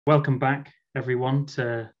Welcome back, everyone,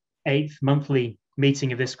 to 8th monthly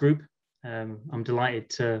meeting of this group. I'm delighted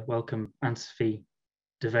to welcome Anne-Sophie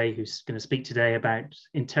Duwez, who's going to speak today about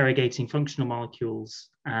interrogating functional molecules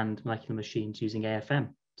and molecular machines using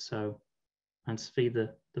AFM. So, Anne-Sophie,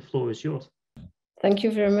 the floor is yours. Thank you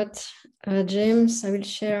very much, James. I will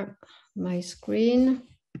share my screen.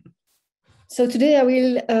 So today I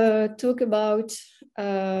will talk about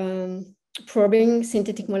probing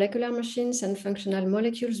synthetic molecular machines and functional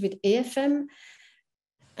molecules with AFM,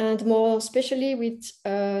 and more especially with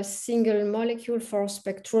a single molecule for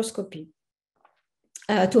spectroscopy,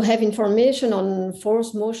 to have information on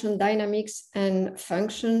force, motion, dynamics, and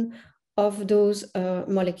function of those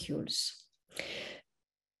molecules.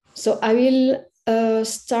 So I will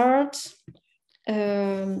start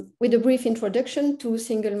with a brief introduction to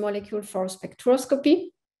single molecule for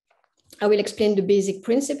spectroscopy. I will explain the basic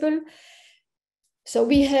principle. So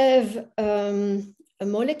we have a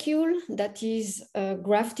molecule that is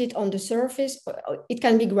grafted on the surface. It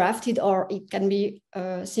can be grafted or it can be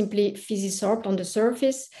simply physisorbed on the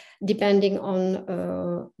surface, depending on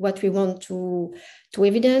what we want to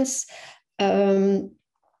evidence.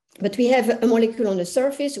 But we have a molecule on the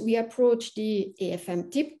surface. We approach the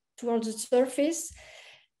AFM tip towards the surface,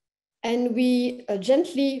 and we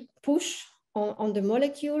gently push on the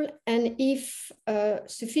molecule, and if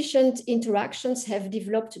sufficient interactions have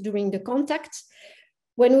developed during the contact,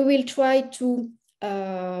 when we will try to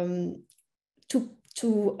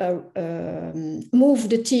move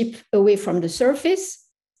the tip away from the surface,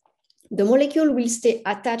 the molecule will stay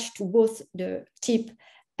attached to both the tip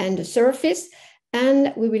and the surface,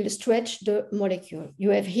 and we will stretch the molecule. You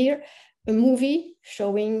have here a movie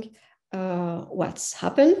showing what's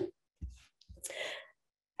happened.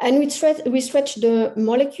 And we stretch the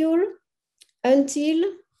molecule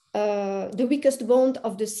until the weakest bond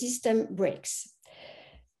of the system breaks.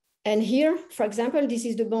 And here, for example, this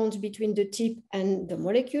is the bond between the tip and the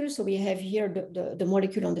molecule. So we have here the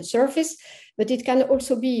molecule on the surface, but it can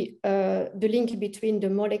also be the link between the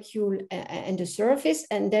molecule and the surface.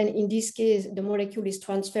 And then in this case, the molecule is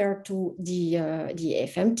transferred to the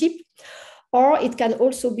AFM tip. Or it can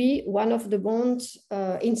also be one of the bonds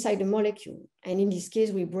inside the molecule. And in this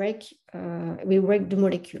case, we break the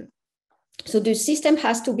molecule. So the system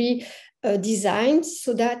has to be designed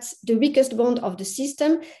so that the weakest bond of the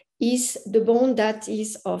system is the bond that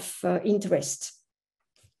is of interest.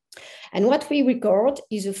 And what we record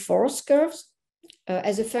is a force curve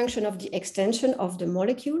as a function of the extension of the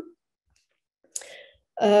molecule.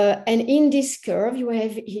 And in this curve, you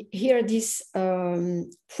have here this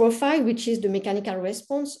profile, which is the mechanical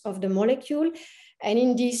response of the molecule. And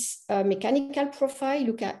in this mechanical profile,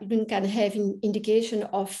 you can have an indication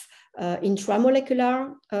of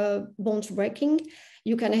intramolecular bond breaking.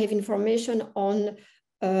 You can have information on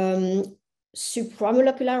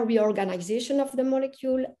supramolecular reorganization of the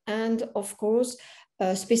molecule, and of course,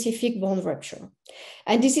 specific bond rupture.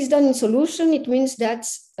 And this is done in solution. It means that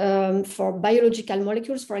for biological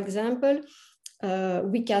molecules, for example,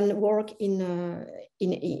 we can work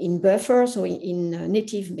in buffers or in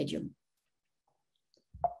native medium.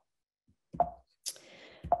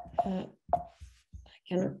 I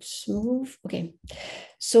cannot move. Okay.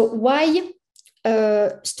 So why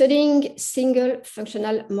studying single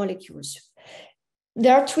functional molecules?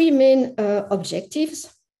 There are three main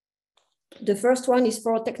objectives. The first one is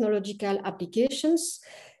for technological applications,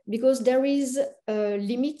 because there is a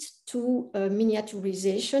limit to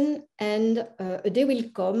miniaturization, and a day will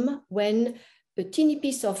come when a teeny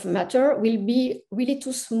piece of matter will be really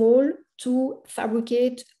too small to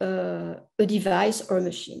fabricate a device or a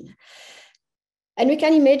machine. And we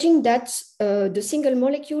can imagine that the single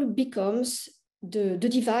molecule becomes the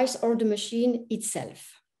device or the machine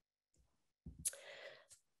itself.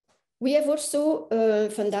 We have also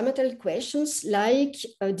fundamental questions like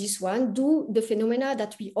this one: do the phenomena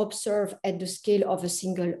that we observe at the scale of a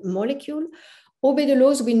single molecule obey the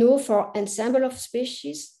laws we know for ensemble of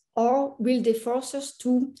species, or will they force us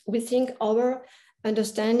to rethink our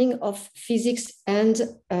understanding of physics and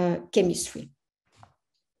chemistry?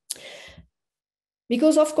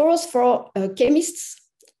 Because of course, for chemists,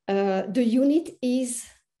 the unit is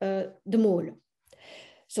the mole.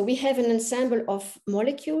 So we have an ensemble of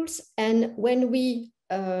molecules, and when we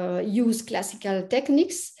use classical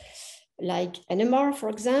techniques like NMR, for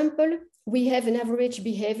example, we have an average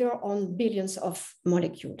behavior on billions of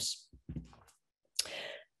molecules.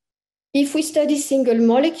 If we study single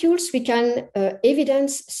molecules, we can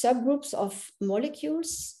evidence subgroups of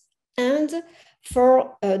molecules, and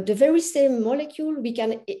for the very same molecule, we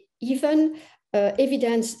can even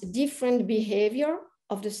evidence different behavior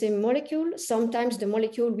of the same molecule, sometimes the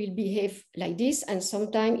molecule will behave like this, and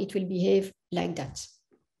sometimes it will behave like that.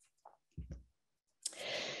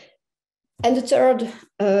 And the third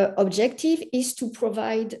objective is to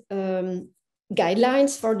provide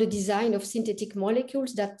guidelines for the design of synthetic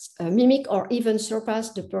molecules that mimic or even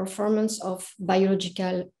surpass the performance of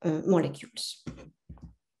biological molecules.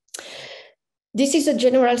 This is a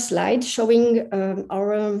general slide showing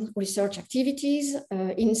our research activities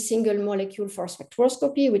in single molecule force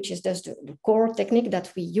spectroscopy, which is just the core technique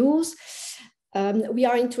that we use. We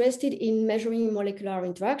are interested in measuring molecular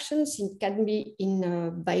interactions. It can be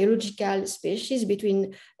in biological species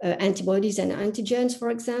between antibodies and antigens, for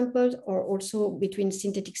example, or also between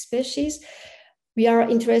synthetic species. We are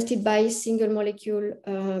interested by single molecule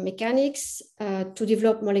mechanics to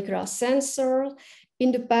develop molecular sensors.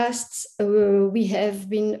 In the past, we have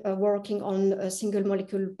been working on single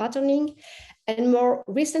molecule patterning, and more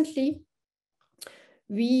recently,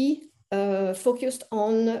 we focused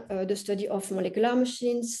on the study of molecular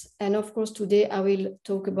machines. And of course, today I will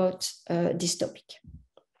talk about this topic.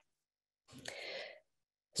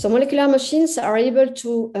 So molecular machines are able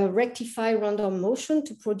to rectify random motion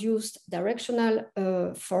to produce directional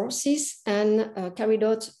forces and carry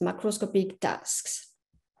out macroscopic tasks.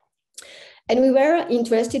 And we were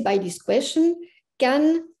interested by this question: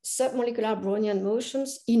 can submolecular Brownian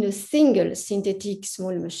motions in a single synthetic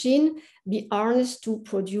small machine be harnessed to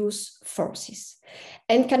produce forces?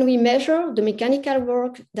 And can we measure the mechanical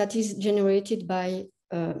work that is generated by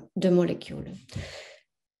the molecule?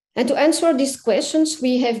 And to answer these questions,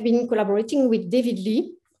 we have been collaborating with David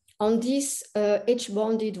Lee on this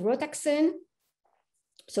H-bonded rotaxane.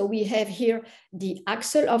 So we have here the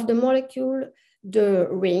axle of the molecule, the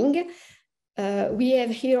ring. We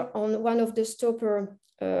have here on one of the stopper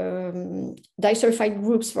disulfide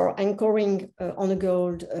groups for anchoring on a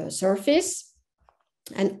gold surface.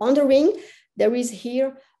 And on the ring, there is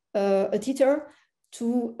here a tether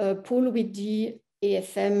to pull with the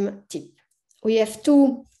AFM tip. We have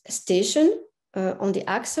two stations on the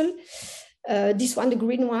axle. This one, the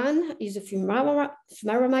green one, is a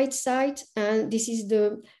fumaramide site, and this is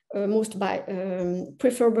the most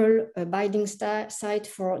preferable binding site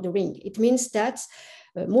for the ring. It means that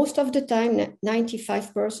most of the time,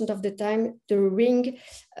 95% of the time, the ring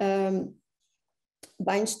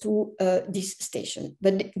binds to this station.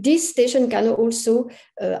 But this station can also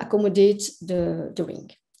accommodate the ring.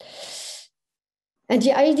 And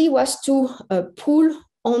the idea was to pull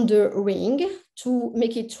on the ring to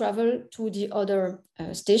make it travel to the other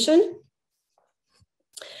station.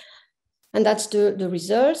 And that's the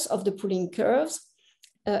results of the pulling curves.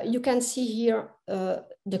 You can see here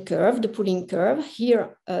the curve, the pulling curve.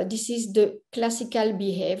 Here, this is the classical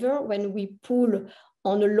behavior when we pull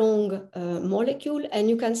on a long molecule. And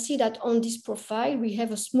you can see that on this profile, we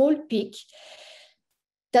have a small peak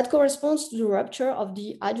that corresponds to the rupture of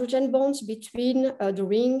the hydrogen bonds between the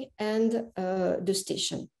ring and the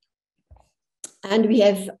station. And we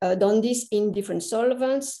have done this in different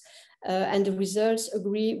solvents, and the results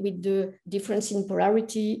agree with the difference in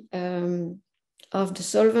polarity of the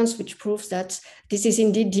solvents, which proves that this is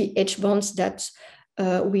indeed the H bonds that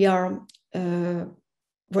we are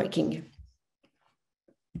breaking.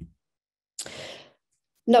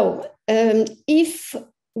 Now, if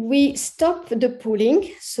we stop the pulling,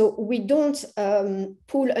 so we don't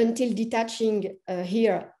pull until detaching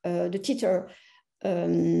here the tether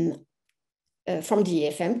from the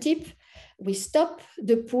AFM tip. We stop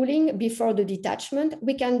the pulling before the detachment.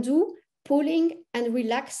 We can do pulling and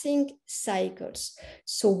relaxing cycles.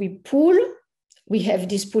 So we pull, we have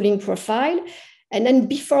this pulling profile, and then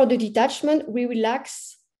before the detachment, we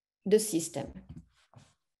relax the system.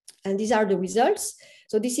 And these are the results.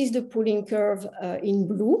 So this is the pulling curve in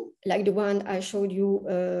blue, like the one I showed you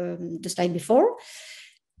the slide before.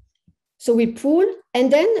 So we pull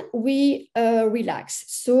and then we relax.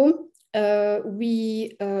 So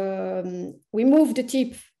we move the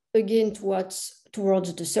tip again towards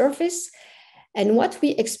the surface. And what we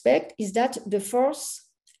expect is that the force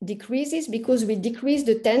decreases because we decrease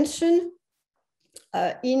the tension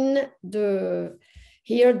in the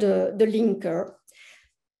linker.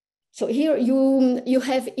 So here you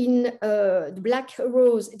have in the black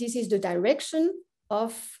arrows, this is the direction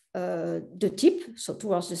of the tip, so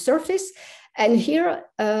towards the surface. And here,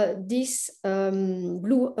 this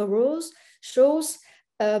blue arrows shows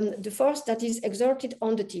the force that is exerted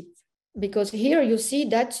on the tip. Because here you see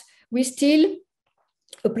that we still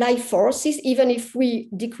apply forces, even if we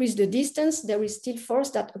decrease the distance, there is still force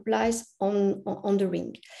that applies on the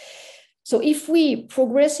ring. So if we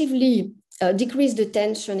progressively decrease the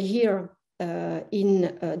tension here in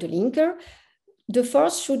the linker, the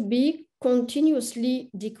force should be continuously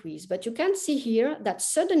decreased. But you can see here that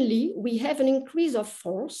suddenly we have an increase of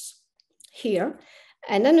force here,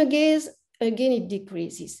 and then again it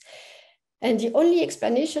decreases. And the only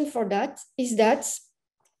explanation for that is that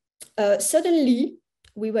suddenly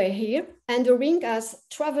we were here and the ring has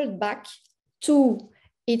traveled back to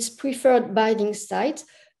its preferred binding site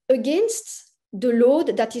against the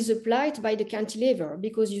load that is applied by the cantilever,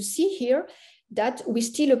 because you see here that we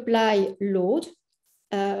still apply load.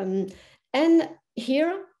 And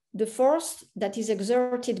here the force that is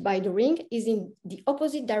exerted by the ring is in the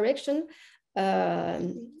opposite direction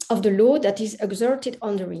of the load that is exerted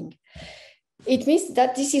on the ring. It means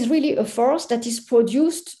that this is really a force that is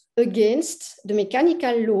produced against the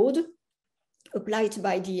mechanical load applied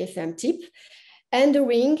by the AFM tip, and the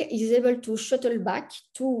ring is able to shuttle back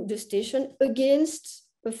to the station against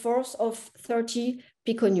a force of 30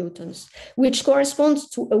 piconewtons, which corresponds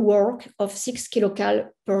to a work of 6 kilocal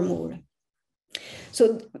per mole.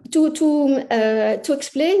 So to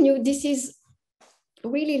explain you, this is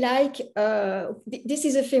really like, this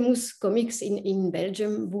is a famous comics in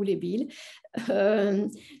Belgium, Boule et Bill.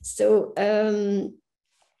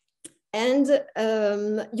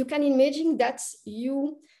 You can imagine that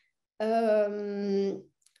you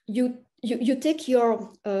take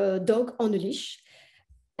your dog on a leash,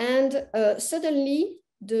 and suddenly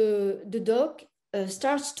the dog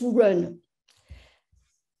starts to run.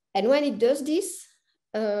 And when it does this,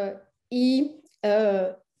 he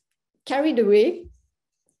carried away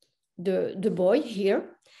the boy here.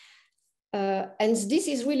 And this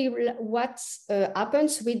is really what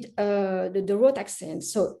happens with the rotaxane.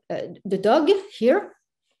 So the dog here,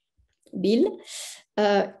 Bill,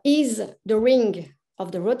 is the ring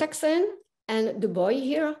of the rotaxane, and the boy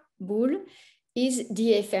here, Bull, is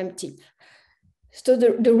the AFM tip. So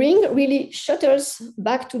the ring really shuttles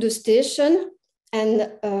back to the station and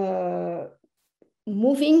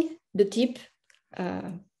moving the tip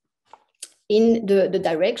in the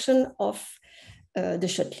direction of the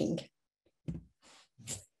shuttling.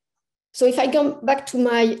 So if I come back to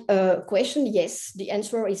my question, yes, the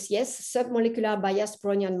answer is yes. Submolecular biased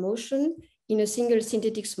Brownian motion in a single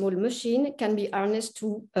synthetic small machine can be harnessed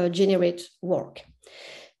to generate work.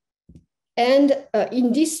 And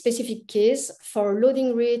in this specific case, for a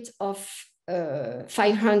loading rate of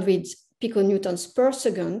 500 piconewtons per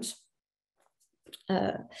second,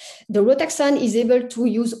 the rotaxane is able to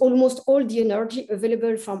use almost all the energy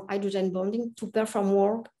available from hydrogen bonding to perform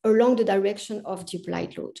work along the direction of the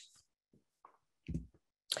applied load.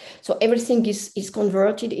 So everything is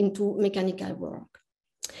converted into mechanical work.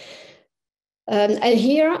 And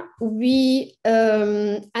here we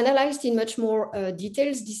analyzed in much more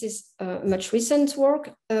details. This is much recent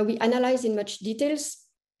work. We analyzed in much details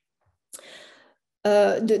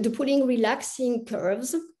the pulling relaxing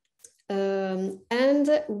curves.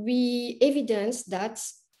 And we evidence that,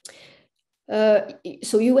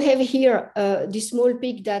 so you have here this small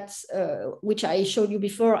peak that, which I showed you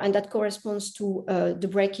before, and that corresponds to the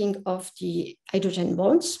breaking of the hydrogen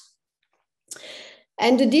bonds.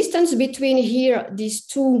 And the distance between here, these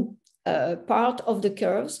two parts of the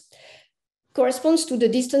curves, corresponds to the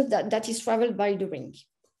distance that is traveled by the ring.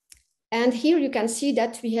 And here you can see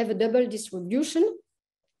that we have a double distribution,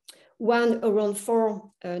 one around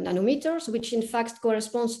 4 nanometers, which in fact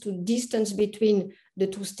corresponds to distance between the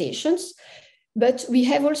two stations. But we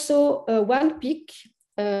have also one peak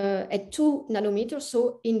at 2 nanometers,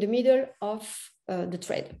 so in the middle of the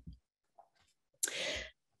thread.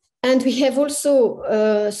 And we have also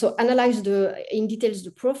analyzed in details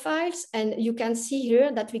the profiles, and you can see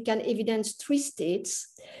here that we can evidence 3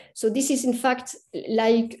 states. So this is in fact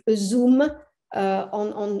like a zoom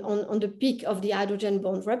on the peak of the hydrogen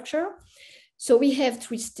bond rupture. So we have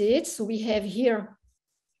 3 states. So we have here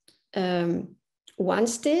one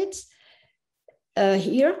state,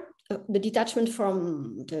 here the detachment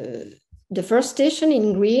from the first station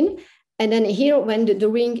in green, and then here when the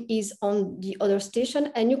ring is on the other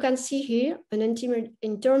station, and you can see here an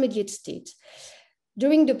intermediate state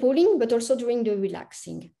during the pulling, but also during the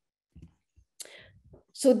relaxing.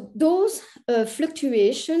 So those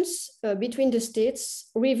fluctuations between the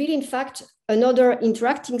states reveal, in fact, another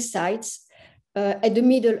interacting site at the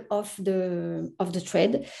middle of the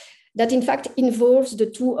thread that, in fact, involves the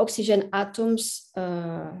 2 oxygen atoms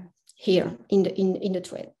here in the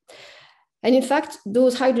thread. And in fact,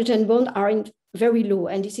 those hydrogen bonds are very low,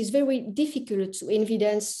 and this is very difficult to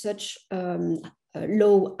evidence such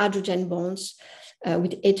low hydrogen bonds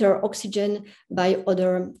with ether oxygen by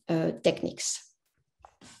other techniques.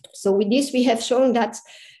 So with this, we have shown that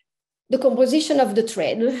the composition of the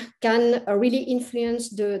thread can really influence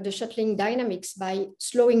the shuttling dynamics by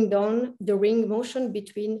slowing down the ring motion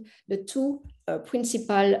between the two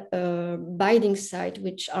principal binding sites,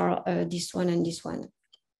 which are this one and this one.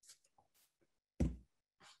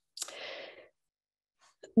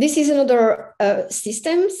 This is another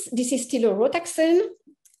system. This is still a rotaxane,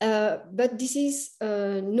 but this is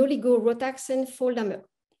an oligo-rotaxane foldamer.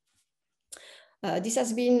 This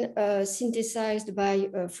has been synthesized by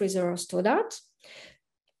Fraser Stoddart.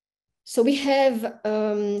 So we have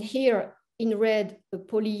here in red a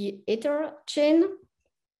polyether chain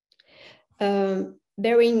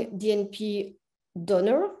bearing DNP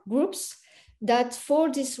donor groups that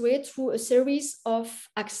fold this way through a series of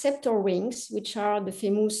acceptor rings, which are the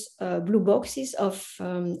famous blue boxes of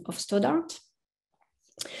Stoddart.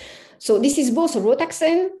 So this is both a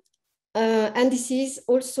rotaxane and this is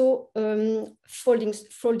also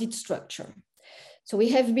folded structure. So we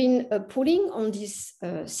have been pulling on this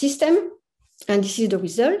system, and this is the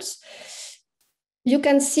results. You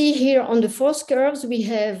can see here on the force curves, we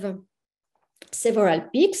have several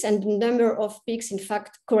peaks, and the number of peaks, in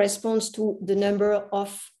fact, corresponds to the number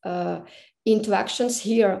of interactions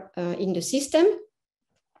here in the system.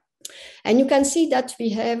 And you can see that we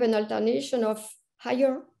have an alternation of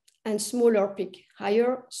higher and smaller peak,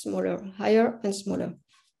 higher, smaller, higher, and smaller.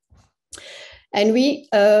 And we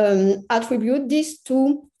attribute this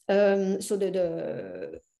to, so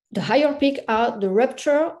the higher peak are the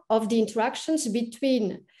rupture of the interactions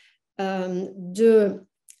between the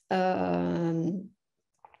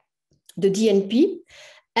DNP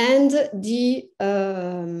and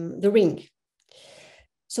the ring.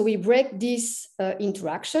 So we break this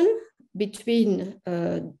interaction between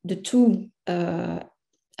the two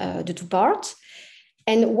parts.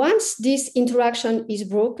 And once this interaction is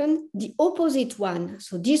broken, the opposite one,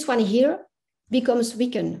 so this one here, becomes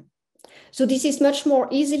weakened. So this is much more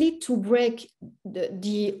easily to break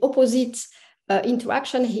the opposite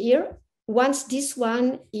interaction here once this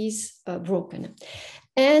one is broken.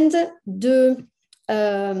 And the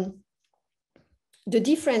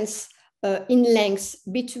difference in length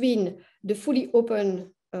between the fully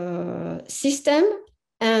open system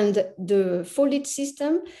and the folded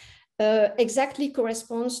system exactly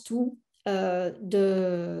corresponds to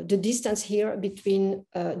the distance here between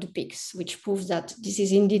the peaks, which proves that this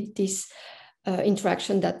is indeed this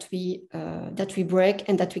interaction that we break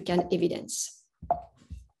and that we can evidence.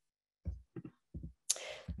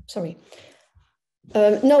 Sorry.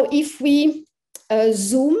 Now, if we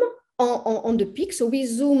zoom on the peak, so we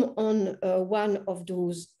zoom on one of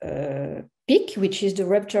those peak, which is the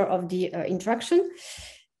rupture of the interaction,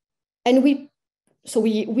 and we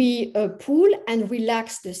pull and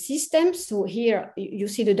relax the system. So here you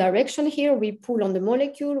see the direction here. We pull on the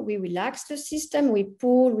molecule, we relax the system, we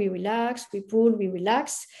pull, we relax, we pull, we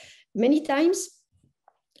relax many times.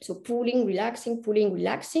 So pulling, relaxing, pulling,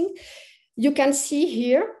 relaxing. You can see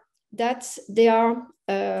here that there are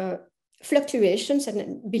fluctuations,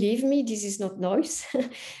 and believe me, this is not noise.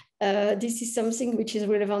 This is something which is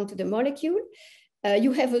relevant to the molecule.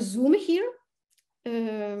 You have a zoom here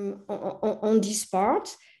on this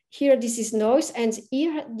part. Here, this is noise, and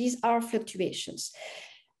here, these are fluctuations.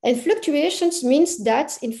 And fluctuations means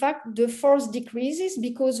that, in fact, the force decreases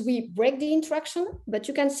because we break the interaction, but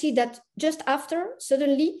you can see that just after,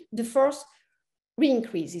 suddenly, the force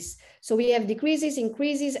re-increases. So we have decreases,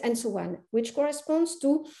 increases, and so on, which corresponds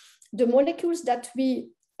to the molecules that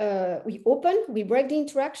we open, we break the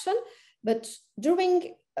interaction, but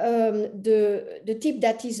during the tip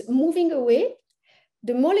that is moving away,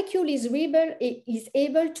 the molecule is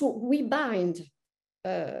able to rebind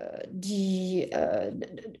the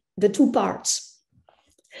two parts.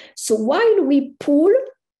 So while we pull,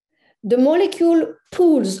 the molecule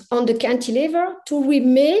pulls on the cantilever to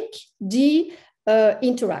remake the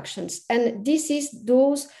interactions. And this is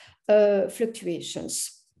those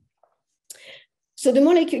fluctuations. So the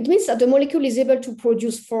molecule, it means that the molecule is able to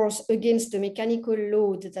produce force against the mechanical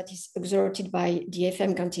load that is exerted by the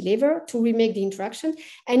AFM cantilever to remake the interaction.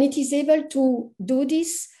 And it is able to do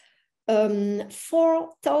this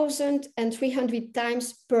 4,300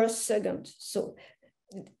 times per second. So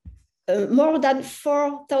more than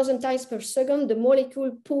 4,000 times per second, the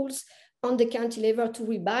molecule pulls on the cantilever to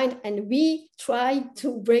rebind, and we try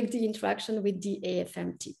to break the interaction with the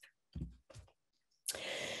AFM tip.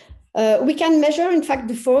 We can measure, in fact,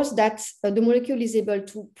 the force that the molecule is able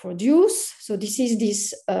to produce. So this is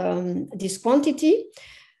this quantity.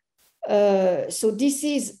 So this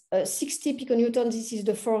is 60 piconewtons. This is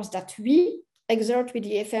the force that we exert with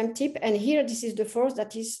the AFM tip. And here, this is the force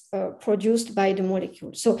that is produced by the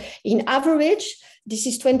molecule. So in average, this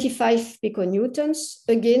is 25 piconewtons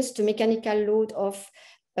against a mechanical load of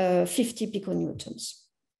 50 piconewtons.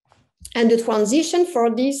 And the transition for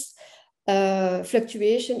this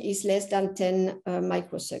fluctuation is less than 10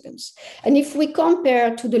 microseconds. And if we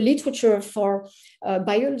compare to the literature for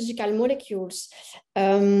biological molecules,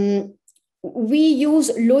 we use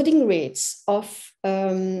loading rates of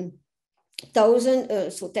 10 to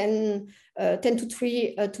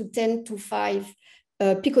 3 to 10 to 5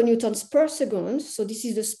 piconewtons per second. So this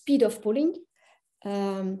is the speed of pulling,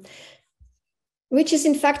 which is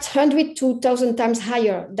in fact 100 to 1,000 times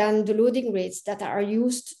higher than the loading rates that are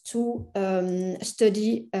used to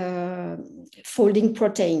study folding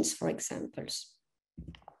proteins, for example.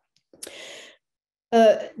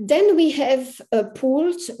 Then we have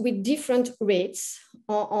pools with different rates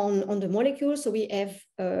on the molecule. So we have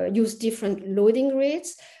used different loading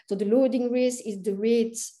rates. So the loading rate is the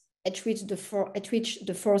rate at which the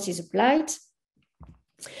force is applied.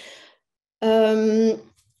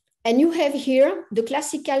 And you have here the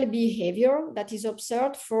classical behavior that is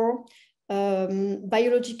observed for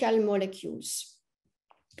biological molecules.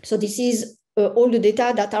 So this is all the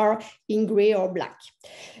data that are in gray or black.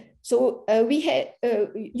 So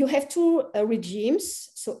you have two regimes.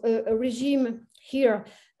 So a regime here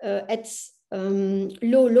at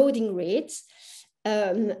low loading rates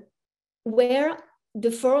where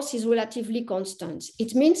the force is relatively constant.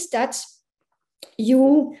 It means that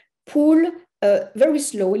you pull very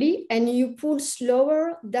slowly and you pull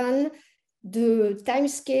slower than the time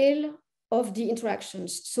scale of the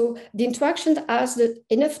interactions. So the interaction has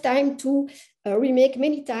enough time to remake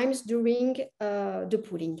many times during the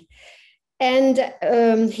pulling. And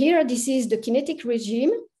here, this is the kinetic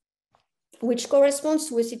regime, which corresponds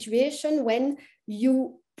to a situation when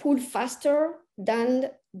you pull faster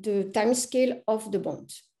than the time scale of the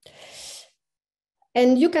bond.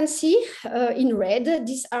 And you can see in red,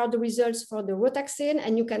 these are the results for the rotaxane.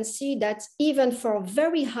 And you can see that even for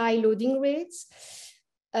very high loading rates,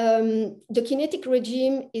 the kinetic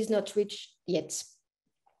regime is not reached yet.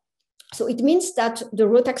 So it means that the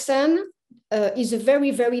rotaxane is a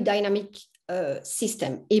very, very dynamic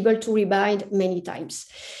system, able to rebind many times,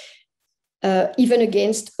 even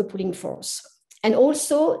against a pulling force. And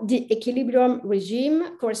also the equilibrium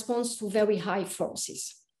regime corresponds to very high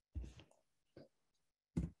forces.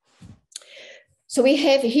 So we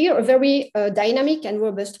have here a very dynamic and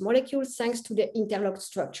robust molecule thanks to the interlocked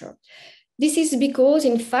structure. This is because,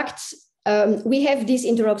 in fact, we have this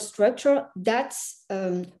interlocked structure that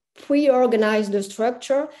pre-organizes the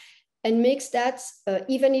structure and makes that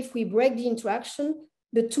even if we break the interaction,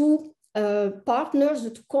 the two partners, the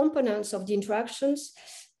two components of the interactions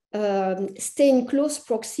stay in close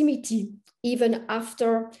proximity even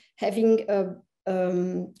after having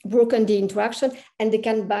broken the interaction, and they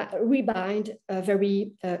can rebind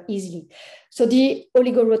very easily. So the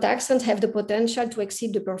oligorotaxanes have the potential to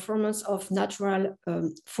exceed the performance of natural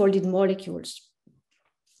folded molecules,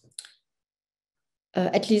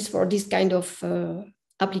 at least for this kind of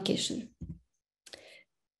application.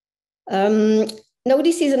 Now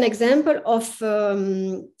this is an example of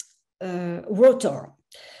rotor.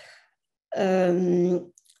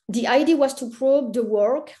 The idea was to probe the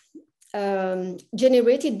work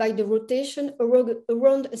generated by the rotation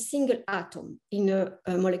around a single atom in a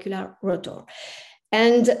molecular rotor.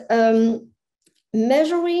 And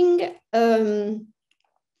measuring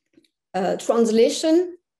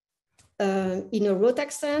translation in a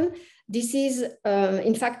rotaxane, this is,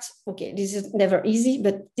 in fact, okay, this is never easy,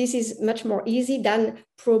 but this is much more easy than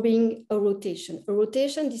probing a rotation. A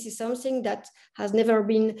rotation, this is something that has never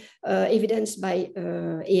been evidenced by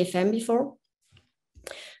AFM before.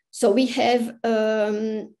 So we have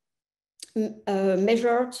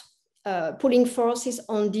measured pulling forces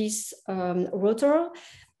on this rotor,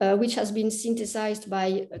 which has been synthesized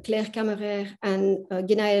by Claire Kammerer and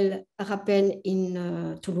Genaël Rappen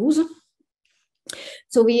in Toulouse.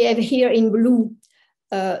 So we have here in blue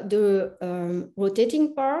the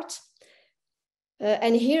rotating part.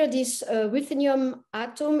 And here this ruthenium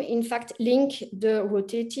atom, in fact, link the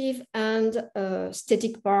rotative and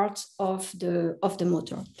static part of the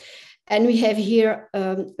motor. And we have here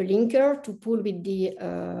a linker to pull with the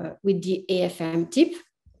AFM tip.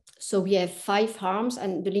 So we have 5 arms,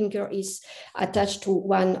 and the linker is attached to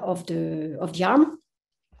one of the arm.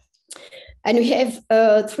 And we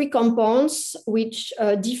have 3 compounds which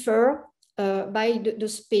differ by the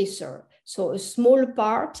spacer. So a small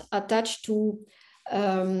part attached to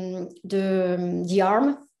the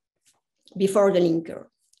arm before the linker.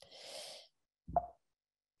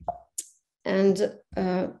 And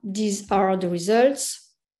these are the results.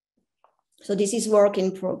 So this is work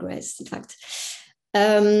in progress, in fact.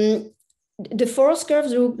 The force curve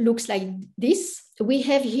looks like this. We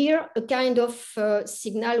have here a kind of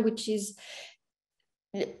signal which is,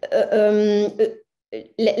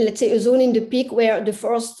 let's say, a zone in the peak where the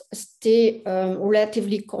force stay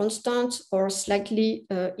relatively constant or slightly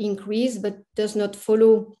increase, but does not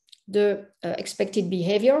follow the expected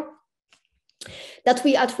behavior. That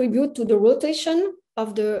we attribute to the rotation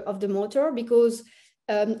of the motor, because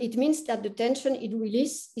it means that the tension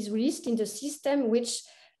is released in the system, which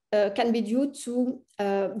can be due to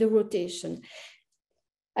the rotation.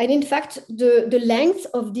 And in fact, the length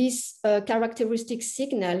of this characteristic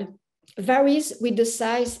signal varies with the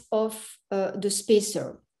size of the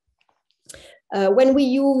spacer. When we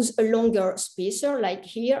use a longer spacer, like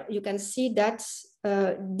here, you can see that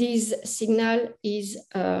this signal is,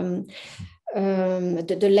 the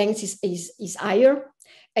length is higher.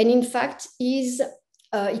 And in fact,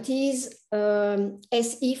 it is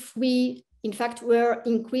as if we, in fact, we're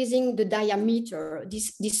increasing the diameter.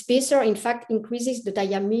 This spacer, in fact, increases the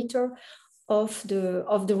diameter of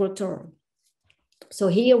the rotor. So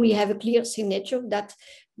here we have a clear signature that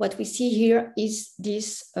what we see here is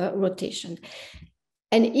this rotation.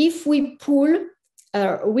 And if we pull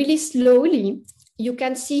really slowly, you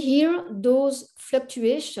can see here those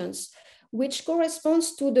fluctuations, which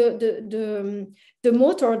corresponds to the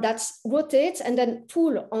motor that rotates and then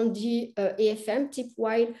pull on the AFM tip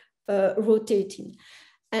while rotating.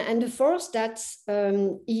 And the force that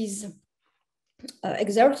is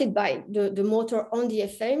exerted by the motor on the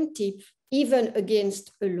FM tip, even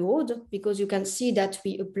against a load, because you can see that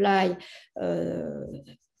we apply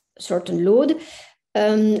certain load.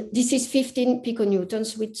 This is 15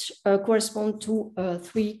 piconewtons, which correspond to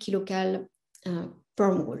 3 kilocal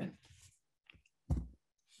per mole.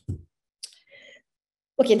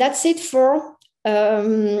 Okay, that's it for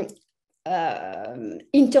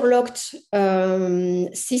interlocked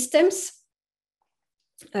systems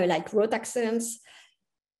like rotaxanes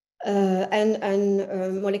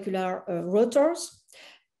and molecular rotors.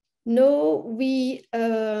 Now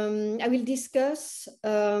I will discuss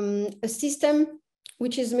a system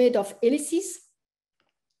which is made of helices,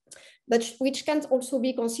 but which can also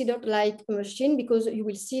be considered like a machine, because you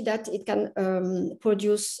will see that it can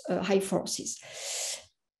produce high forces.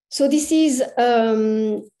 So this is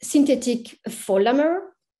synthetic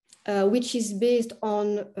polymer, which is based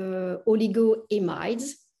on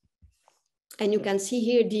oligoamides. And you can see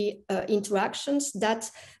here the interactions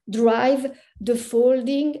that drive the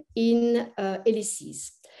folding in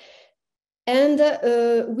helices. And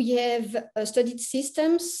we have studied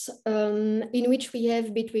systems in which we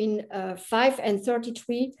have between 5 and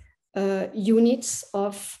 33 units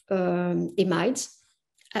of amides,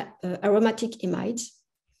 aromatic amides.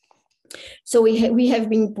 So we have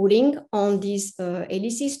been pulling on these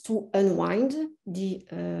helices to unwind the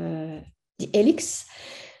helix.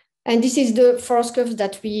 And this is the force curve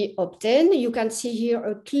that we obtain. You can see here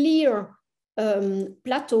a clear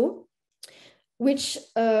plateau, which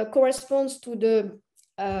corresponds to the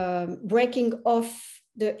breaking of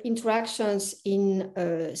the interactions in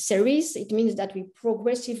series. It means that we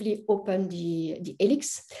progressively open the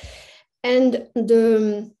helix. And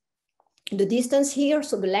the distance here,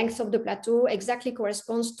 so the length of the plateau, exactly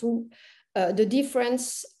corresponds to the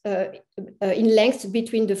difference in length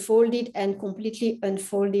between the folded and completely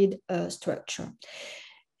unfolded structure.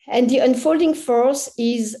 And the unfolding force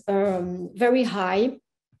is very high,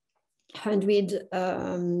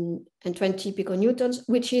 120 piconewtons,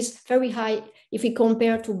 which is very high if we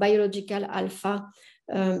compare to biological alpha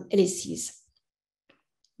helices.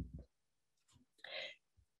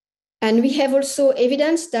 And we have also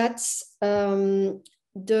evidence that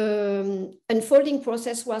the unfolding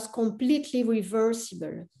process was completely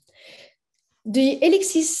reversible. The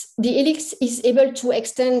helix is able to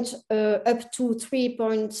extend up to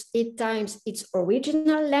 3.8 times its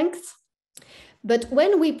original length. But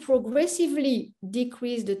when we progressively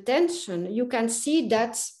decrease the tension, you can see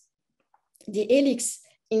that the helix,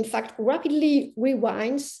 in fact, rapidly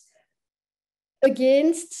rewinds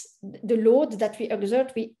against the load that we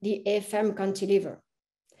exert with the AFM cantilever.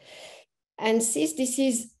 And since this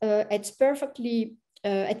is at perfect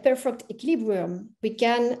equilibrium, we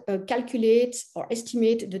can calculate or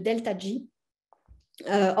estimate the delta G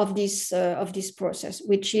of this process,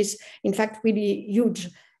 which is in fact really huge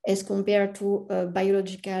as compared to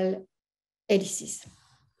biological helices.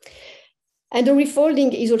 And the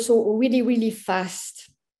refolding is also really, really fast,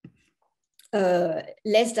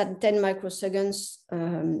 less than 10 microseconds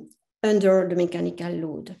under the mechanical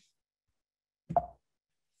load.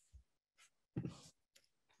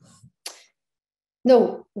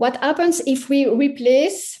 No, what happens if we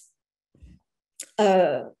replace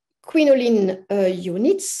quinoline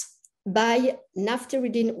units by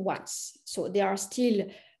naphthyridine ones? So they are still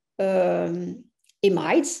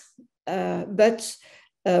amides, but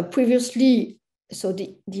previously, so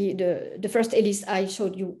the first ELIS I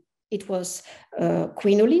showed you, it was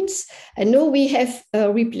quinolines, and now we have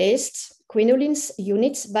replaced quinolines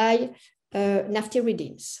units by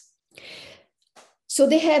naphthyridines. So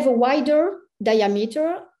they have a wider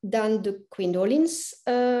diameter than the quinolines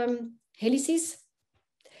helices,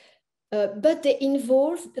 but they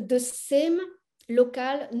involve the same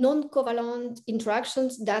local non-covalent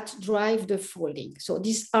interactions that drive the folding. So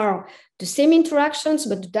these are the same interactions,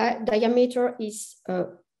 but the diameter is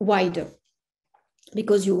wider,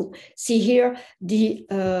 because you see here the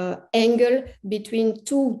angle between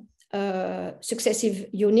two successive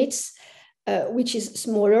units, which is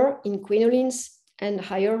smaller in quinolines and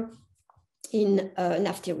higher in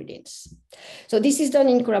naphthyridines. So this is done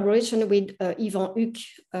in collaboration with Ivan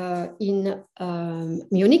Huck in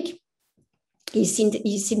Munich. He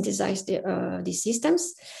synthesized these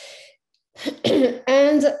systems.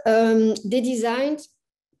 And they designed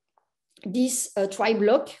this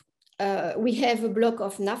tri-block. We have a block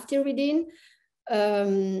of naphthyridine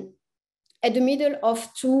at the middle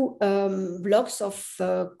of two blocks of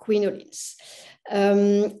quinolines.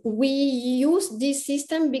 We use this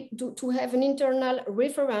system to have an internal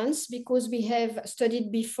reference, because we have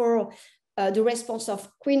studied before the response of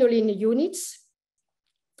quinoline units.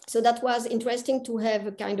 So that was interesting to have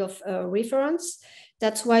a kind of reference.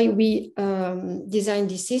 That's why we designed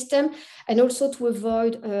this system, and also to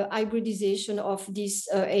avoid hybridization of this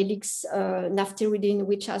helix naphthyridine,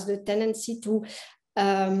 which has the tendency to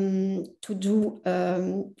do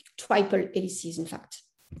triple helices, in fact.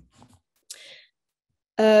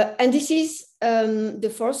 And this is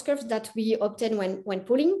the force curves that we obtain when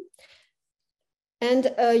pulling.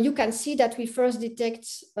 And you can see that we first detect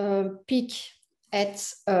peak at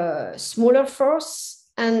smaller force,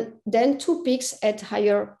 and then two peaks at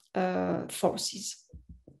higher forces.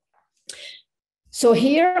 So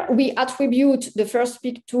here we attribute the first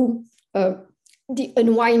peak to the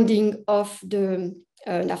unwinding of the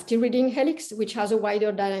naphthyridine helix, which has a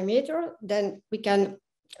wider diameter. Then we can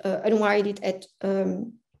unwind it at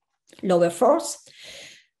lower force.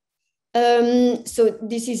 So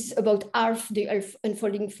this is about half the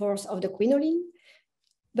unfolding force of the quinoline.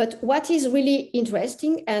 But what is really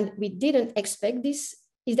interesting, and we didn't expect this,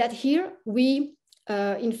 is that here we,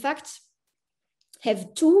 in fact,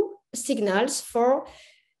 have two signals for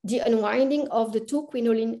the unwinding of the two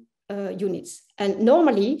quinoline units. And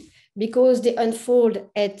normally, because they unfold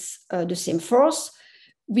at the same force,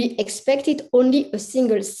 we expected only a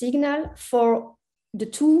single signal for the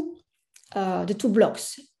two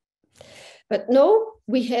blocks. But now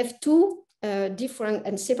we have two different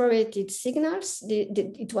and separated signals.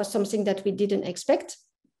 It was something that we didn't expect.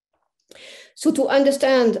 So to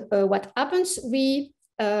understand what happens, we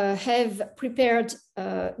have prepared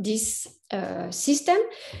this system,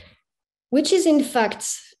 which is in fact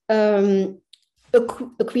a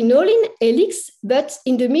quinoline helix, but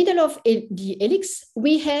in the middle of the helix,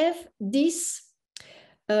 we have this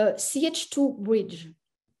CH2 bridge.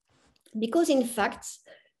 Because in fact,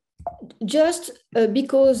 just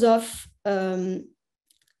because of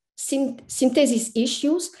synthesis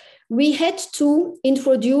issues, we had to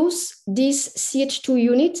introduce this CH2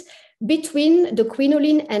 unit between the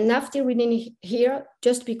quinoline and naphthyridine here,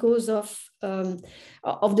 just because of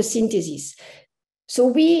the synthesis. So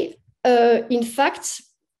we, in fact,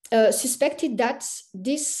 suspected that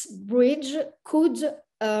this bridge could,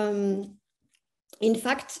 in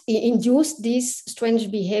fact, induce this strange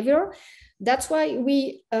behavior. That's why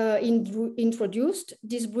we introduced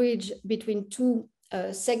this bridge between two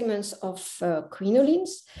segments of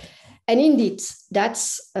quinolines. And indeed,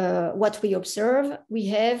 that's what we observe. We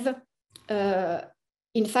have,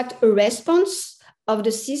 in fact, a response of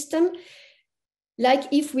the system,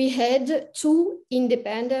 like if we had two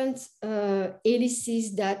independent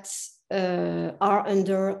helices that are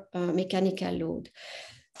under mechanical load.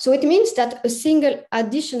 So it means that a single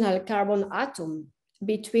additional carbon atom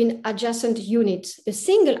between adjacent units, a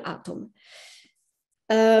single atom,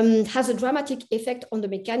 has a dramatic effect on the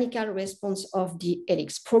mechanical response of the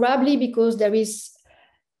helix, probably because there is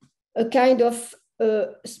a kind of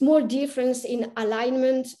small difference in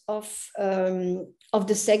alignment of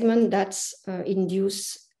the segment that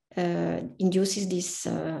induces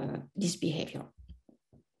this behavior.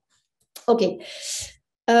 Okay.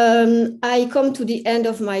 I come to the end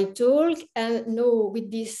of my talk, and now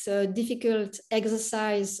with this difficult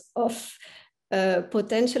exercise of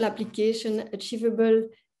potential application achievable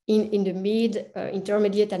in the mid,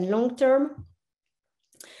 intermediate, and long term.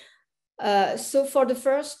 So for the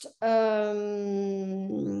first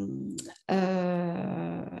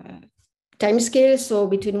time scale, so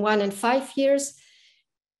between 1 and 5 years,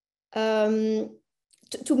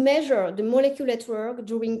 to measure the molecule at work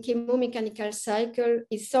during chemomechanical cycle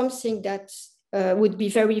is something that would be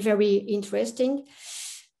very, very interesting,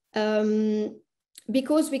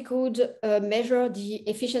 because we could measure the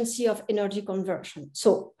efficiency of energy conversion.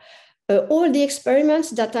 So all the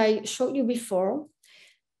experiments that I showed you before,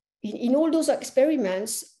 in all those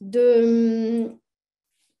experiments, the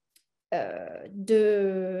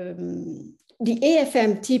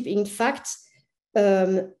AFM tip, in fact,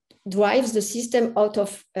 drives the system out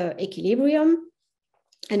of equilibrium.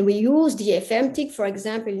 And we use the AFM tip, for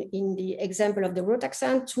example, in the example of the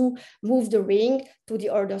rotaxane, to move the ring to the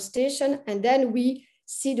order station. And then we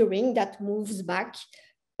see the ring that moves back,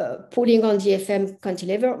 pulling on the AFM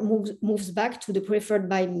cantilever, moves back to the preferred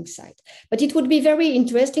binding site. But it would be very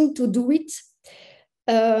interesting to do it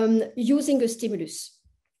using a stimulus,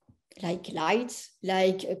 like light,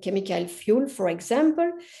 like a chemical fuel, for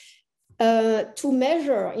example, to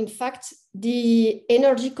measure, in fact, the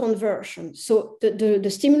energy conversion. So the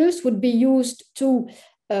stimulus would be used to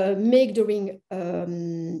make the ring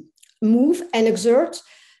move and exert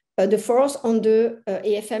the force on the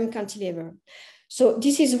AFM cantilever. So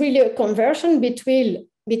this is really a conversion between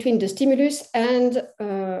the stimulus and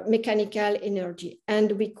mechanical energy.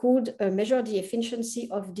 And we could measure the efficiency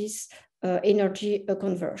of this energy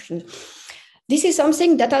conversion. This is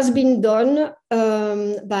something that has been done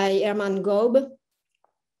by Hermann Gaub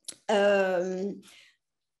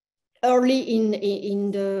early in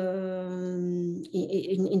the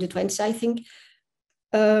 20s, I think.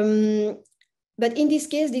 But in this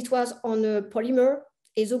case, it was on a polymer,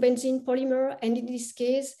 azobenzene polymer, and in this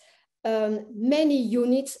case, many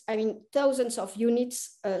units, I mean, thousands of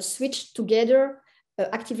units switched together,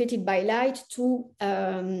 activated by light to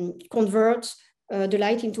convert the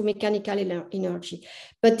light into mechanical energy.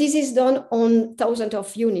 But this is done on thousands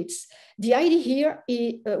of units. The idea here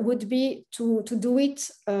would be to do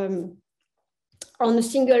it on a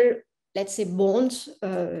single, let's say, bond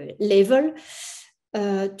level,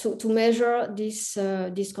 to measure this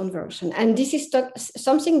conversion. And this is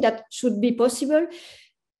something that should be possible.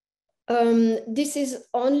 This is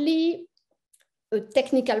only a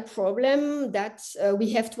technical problem that we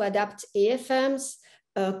have to adapt AFMs,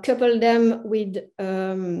 couple them with,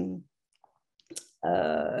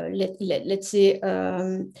 let's say,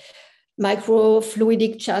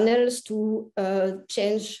 microfluidic channels to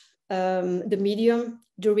change the medium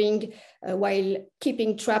during, while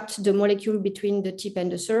keeping trapped the molecule between the tip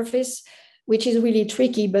and the surface, which is really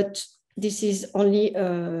tricky, but this is only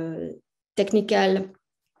a technical,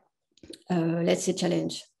 let's say,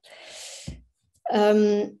 challenge.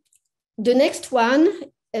 The next one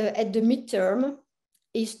at the midterm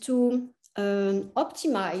is to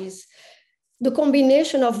optimize the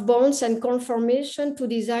combination of bonds and conformation to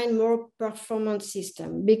design more performant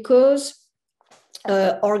system, because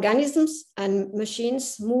organisms and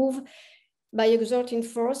machines move by exerting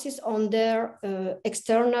forces on their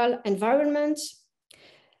external environment,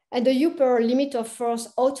 and the upper limit of force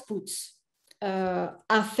outputs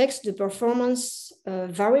affects the performance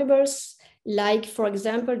variables, like, for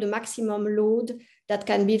example, the maximum load that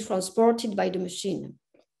can be transported by the machine.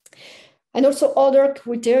 And also other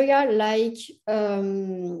criteria like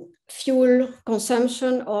fuel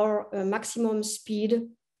consumption or maximum speed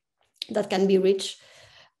that can be reached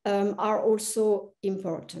are also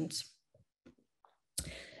important.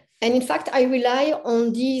 And in fact, I rely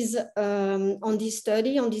on this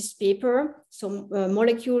study, on this paper, so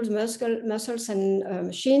molecules, muscles, and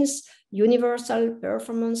machines, universal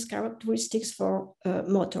performance characteristics for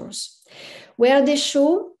motors, where they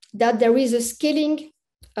show that there is a scaling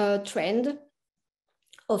trend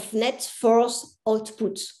of net force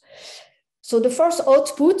output. So the force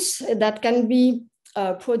outputs that can be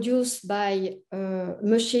produced by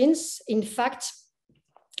machines, in fact,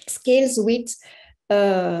 scales with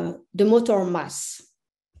the motor mass.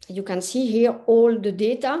 You can see here all the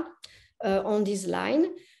data on this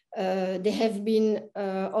line. They have been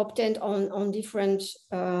obtained on different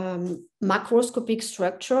macroscopic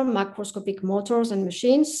structure, macroscopic motors and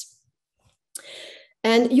machines.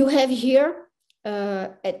 And you have here,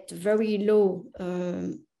 at very low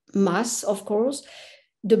mass, of course,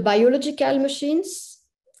 the biological machines.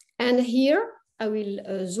 And here, I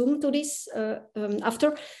will zoom to this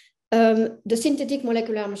after, the synthetic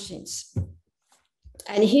molecular machines.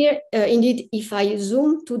 And here, indeed, if I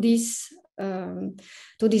zoom to this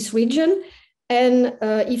region, And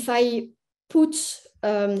if I put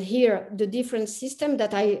here the different system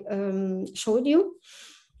that I showed you,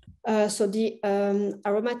 so the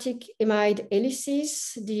aromatic amide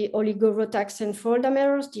helices, the oligorotaxane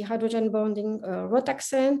foldamers, the hydrogen bonding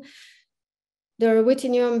rotaxane, the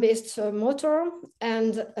ruthenium-based motor,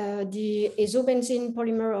 and the isobenzene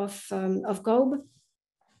polymer of GAUB,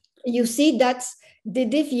 you see that they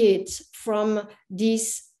deviate from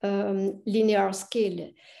this linear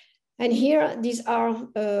scale. And here, these are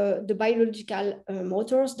the biological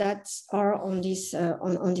motors that are on this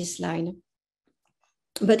line.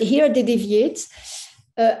 But here they deviate,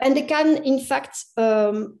 and they can, in fact,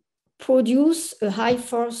 produce a high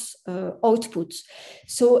force output.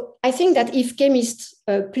 So I think that if chemists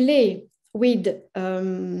play with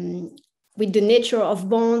the nature of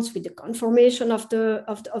bonds, with the conformation of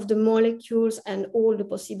the molecules and all the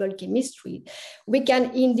possible chemistry, we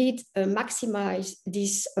can indeed maximize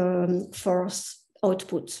this force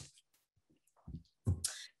output.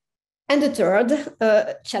 And the third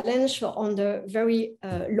challenge on the very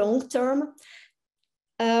long term,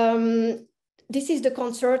 this is the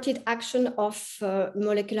concerted action of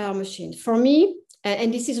molecular machines. For me,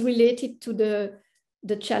 and this is related to the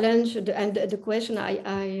challenge and the question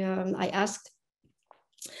I asked.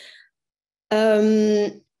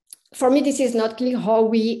 For me, this is not clear how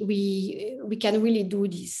we can really do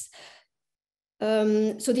this.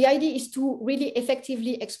 So the idea is to really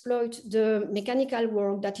effectively exploit the mechanical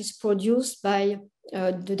work that is produced by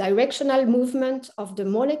the directional movement of the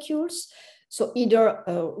molecules, so either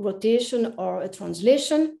a rotation or a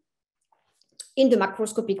translation in the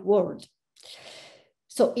macroscopic world.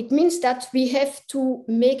 So it means that we have to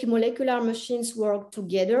make molecular machines work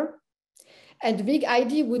together. And the big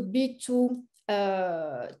idea would be to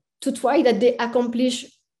try that they accomplish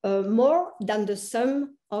more than the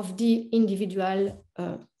sum of the individual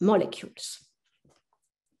molecules.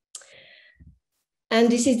 And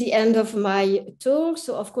this is the end of my talk.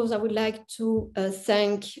 So of course, I would like to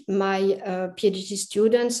thank my PhD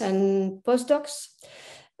students and postdocs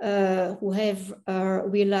who have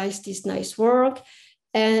realized this nice work.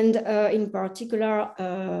 And in particular,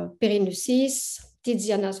 Perrine Lucis,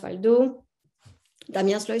 Tiziana Svaldo,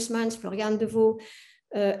 Damien Sluismans, Florian Deveau,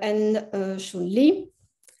 and Shun Li.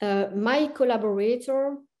 My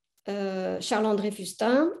collaborator, Charles-André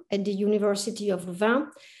Fustin at the University of Louvain,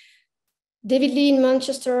 David Lee in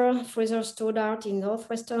Manchester, Fraser Stoddart in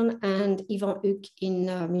Northwestern, and Ivan Huck in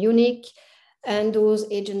Munich, and those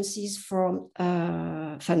agencies for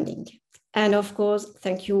funding. And of course,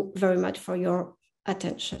 thank you very much for your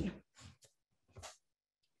attention.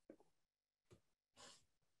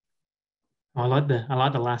 I like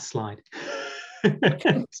the last slide.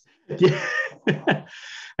 Yeah.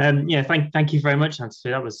 Yeah, thank you very much,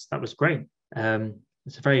 Anne-Sophie. That was great.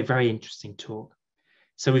 It's a very interesting talk.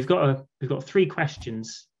 So we've got 3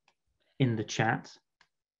 questions in the chat.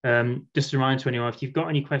 Just a reminder to anyone, if you've got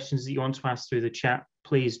any questions that you want to ask through the chat,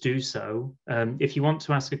 please do so. If you want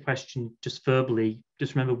to ask a question just verbally,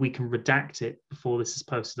 just remember we can redact it before this is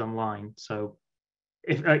posted online. So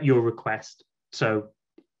if at your request, so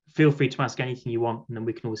feel free to ask anything you want, and then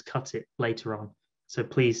we can always cut it later on. So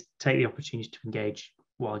please take the opportunity to engage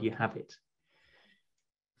while you have it.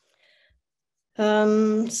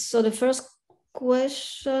 So the first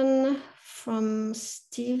question from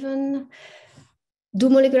Stephen. Do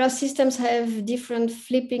molecular systems have different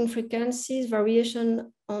flipping frequencies,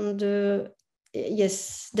 variation on the,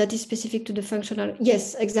 yes, that is specific to the functional,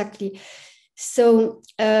 yes, exactly. So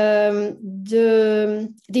the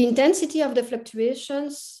intensity of the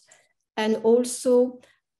fluctuations and also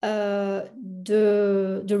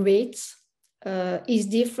the rate is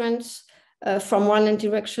different from one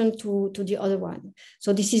interaction to the other one.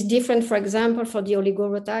 So this is different, for example, for the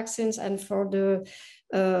oligorotaxanes and for the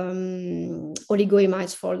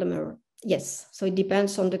oligoamides foldamer. Yes, so it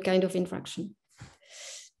depends on the kind of interaction.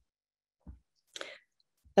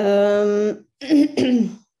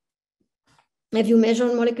 Have you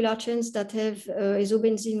measured molecular chains that have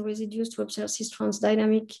isobenzene residues to observe cis-trans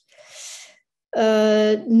dynamic?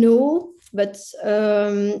 No, but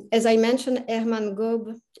as I mentioned, Hermann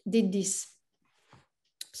Gaub did this.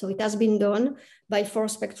 So it has been done by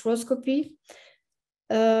force spectroscopy.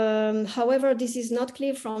 However, this is not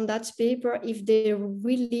clear from that paper if they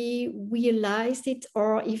really realized it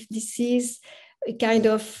or if this is a kind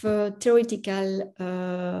of theoretical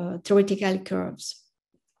curves.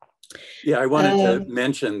 Yeah, I wanted to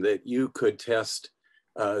mention that you could test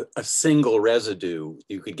a single residue.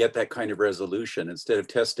 You could get that kind of resolution instead of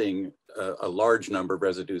testing a large number of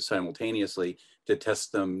residues simultaneously, to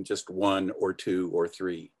test them just 1 or 2 or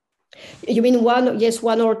 3. You mean one? Yes,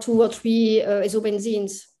 1 or 2 or 3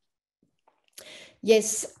 isobenzenes.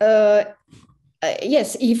 Yes.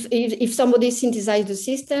 Yes, if somebody synthesized the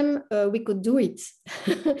system, we could do it.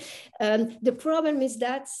 The problem is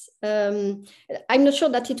that I'm not sure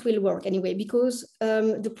that it will work anyway, because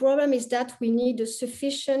the problem is that we need a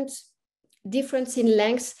sufficient difference in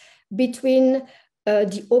length between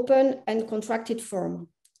the open and contracted form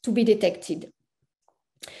to be detected.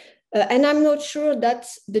 And I'm not sure that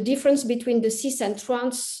the difference between the cis and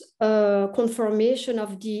trans conformation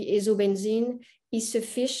of the isobenzene is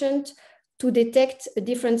sufficient to detect a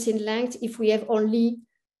difference in length if we have only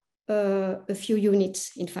a few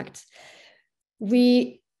units, in fact.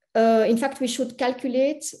 In fact, we should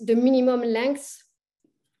calculate the minimum length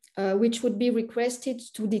which would be requested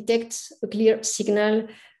to detect a clear signal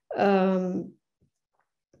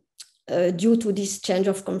due to this change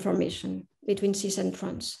of conformation between cis and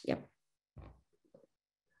trans. Yeah.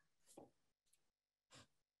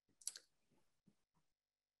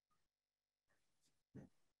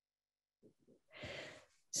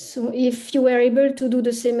 So if you were able to do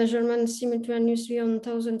the same measurement simultaneously on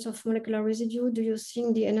thousands of molecular residue, do you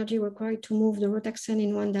think the energy required to move the rotaxane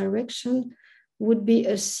in one direction would be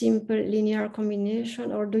a simple linear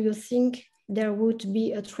combination, or do you think there would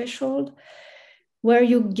be a threshold where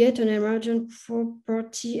you get an emergent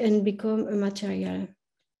property and become a material?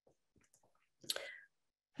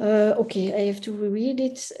 Okay, I have to reread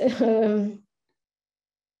it.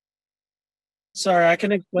 Sorry, I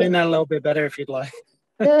can explain that a little bit better if you'd like.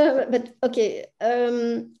 But okay,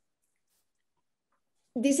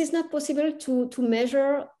 this is not possible to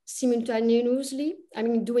measure simultaneously. I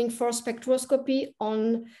mean, doing force spectroscopy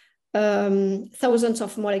on thousands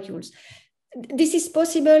of molecules. This is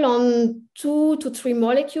possible on 2 to 3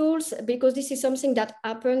 molecules, because this is something that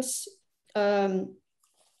happens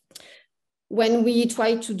when we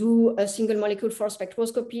try to do a single molecule force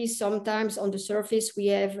spectroscopy. Sometimes on the surface, we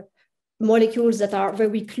have molecules that are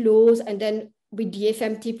very close, and then with the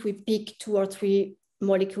AFM tip, we pick 2 or 3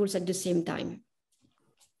 molecules at the same time.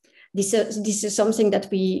 This is something that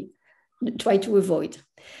we try to avoid.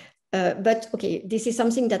 But okay, this is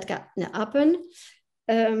something that can happen.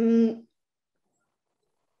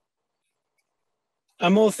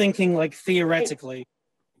 I'm more thinking like theoretically.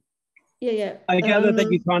 Yeah. I gather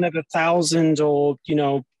that you can't have 1,000 or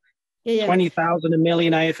 20,000, a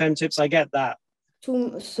million AFM tips. I get that.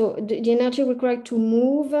 So the energy required to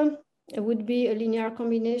move would be a linear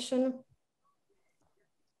combination.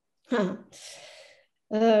 I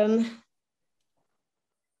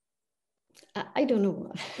don't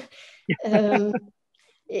know.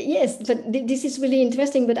 Yes, but this is really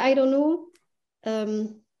interesting, but I don't know.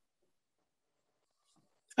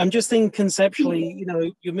 I'm just thinking conceptually,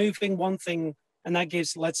 you're moving one thing and that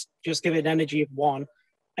gives, let's just give it an energy of 1.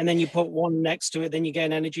 And then you put 1 next to it, then you get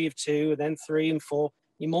an energy of 2, and then 3 and 4.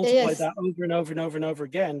 You multiply that over and over and over and over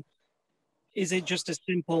again. Is it just a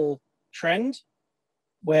simple trend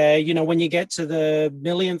where, when you get to the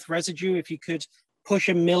millionth residue, if you could push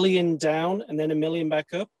 1,000,000 down and then 1,000,000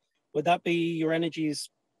 back up, would that be your energies?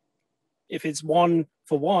 If it's 1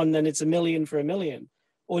 for 1, then it's 1,000,000 for 1,000,000.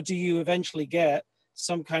 Or do you eventually get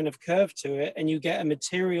some kind of curve to it and you get a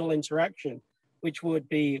material interaction, which would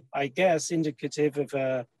be, I guess, indicative of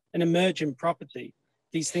an emergent property?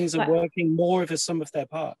 These things are working more of a sum of their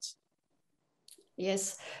parts.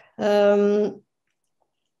 Yes.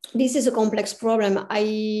 This is a complex problem.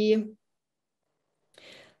 I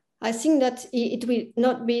think that it will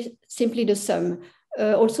not be simply the sum.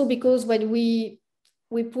 Also because when we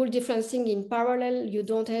pull different things in parallel, you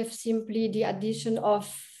don't have simply the addition of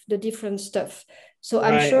the different stuff. So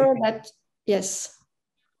I'm sure that, yes.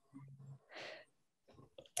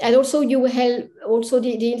 And also you have also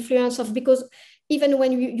the influence of, because even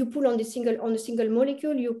when you pull on a single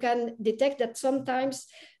molecule, you can detect that sometimes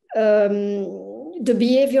the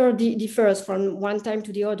behavior differs from one time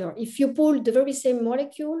to the other. If you pull the very same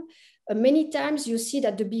molecule, many times you see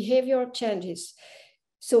that the behavior changes.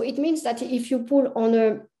 So it means that if you pull on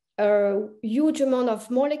a huge amount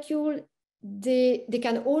of molecule, they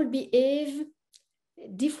can all behave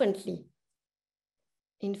differently,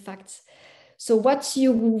 in fact. So what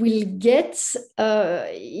you will get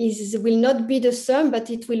will not be the sum, but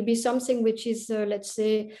it will be something which is, let's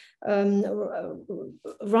say,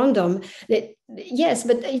 random. Yes,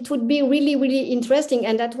 but it would be really, really interesting.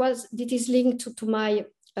 And it is linked to my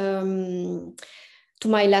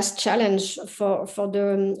last challenge for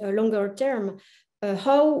the longer term,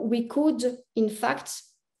 how we could, in fact,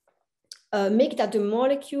 make that the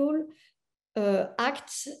molecule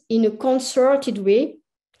act in a concerted way,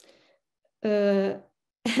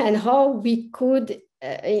 and how we could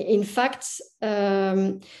in fact,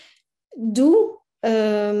 do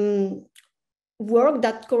work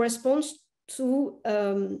that corresponds to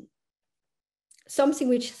something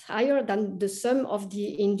which is higher than the sum of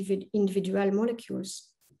the individual molecules.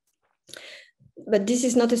 But this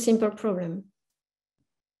is not a simple problem.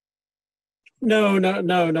 No,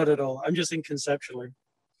 not at all. I'm just thinking conceptually.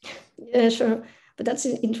 Yeah, sure, but that's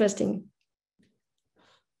interesting.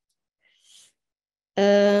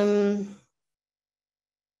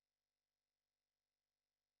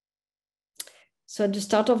 So at the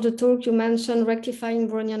start of the talk, you mentioned rectifying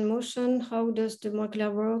Brownian motion. How does the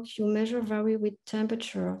molecular work you measure vary with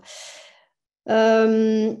temperature?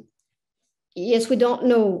 Yes, we don't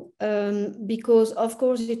know, because of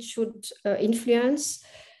course it should influence,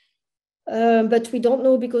 but we don't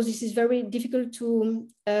know because this is very difficult to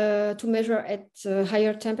measure at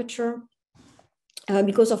higher temperature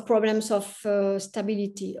because of problems of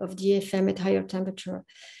stability of the AFM at higher temperature.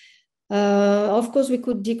 Of course, we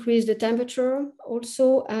could decrease the temperature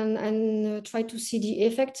also and try to see the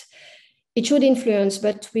effect. It should influence,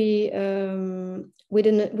 but we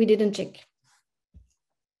didn't check.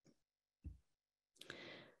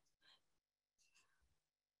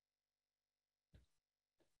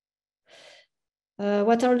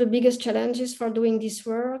 What are the biggest challenges for doing this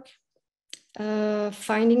work?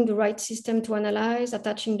 Finding the right system to analyze,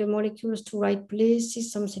 attaching the molecules to right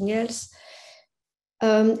places, something else.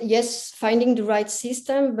 Yes, finding the right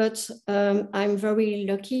system, but I'm very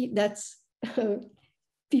lucky that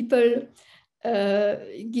people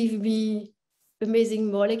give me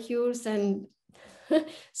amazing molecules, and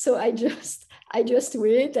so I just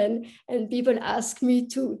wait, and people ask me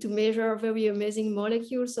to measure very amazing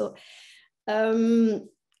molecules. So and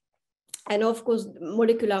of course,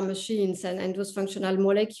 molecular machines and those functional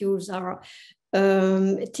molecules are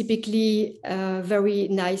typically a very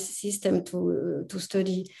nice system to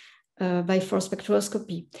study by force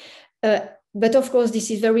spectroscopy. But of course, this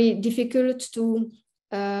is very difficult to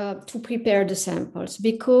prepare the samples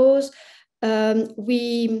because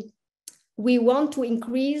we want to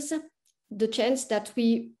increase the chance that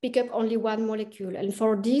we pick up only one molecule. And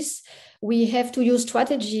for this, we have to use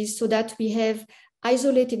strategies so that we have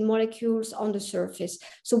isolated molecules on the surface.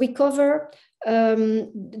 So we cover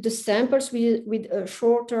the samples with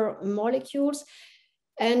shorter molecules,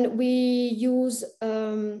 and we use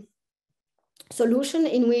solution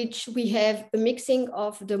in which we have a mixing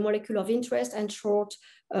of the molecule of interest and short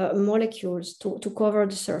molecules to cover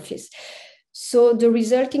the surface. So the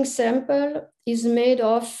resulting sample is made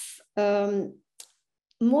of,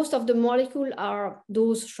 most of the molecules are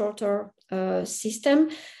those shorter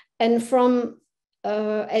system, and from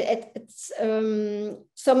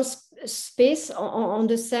some space on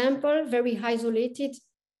the sample, very isolated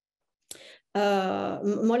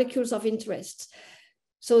molecules of interest.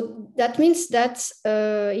 So that means that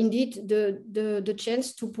indeed the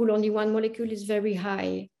chance to pull only one molecule is very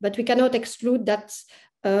high, but we cannot exclude that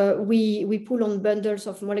we pull on bundles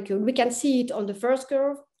of molecules. We can see it on the first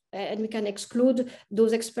curve, and we can exclude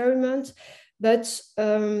those experiments, but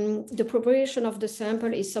the preparation of the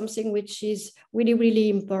sample is something which is really, really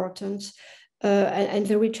important and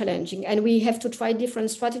very challenging. And we have to try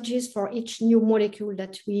different strategies for each new molecule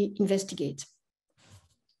that we investigate.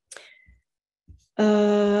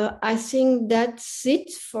 I think that's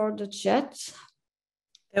it for the chat.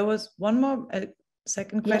 There was one more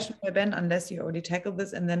second question by Ben, unless you already tackled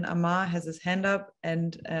this, and then Amar has his hand up,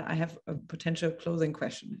 and I have a potential closing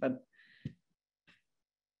question. But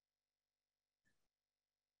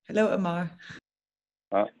hello, Amar.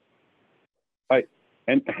 Hi,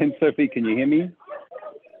 and Sophie, can you hear me?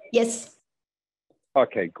 Yes.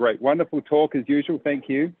 Okay, great, wonderful talk as usual. Thank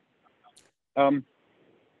you.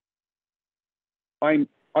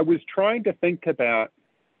 I was trying to think about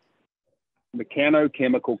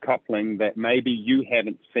mechanochemical coupling that maybe you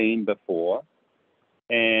haven't seen before.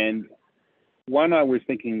 And one I was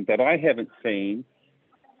thinking that I haven't seen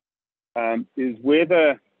is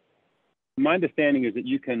whether, my understanding is that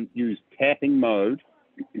you can use tapping mode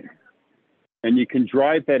and you can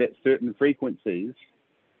drive that at certain frequencies,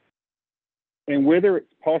 and whether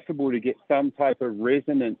it's possible to get some type of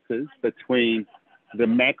resonances between the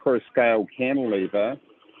macro scale cantilever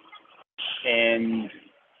and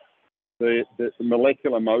the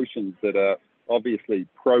molecular motions that are obviously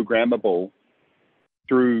programmable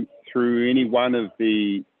through any one of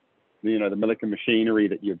the the molecular machinery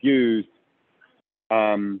that you've used.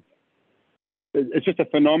 It's just a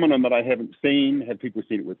phenomenon that I haven't seen. Have people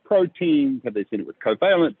seen it with proteins? Have they seen it with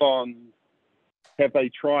covalent bonds? Have they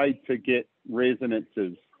tried to get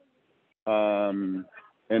resonances? And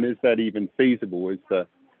is that even feasible? Is the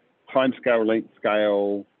time scale, length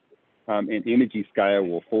scale, and energy scale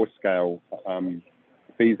or force scale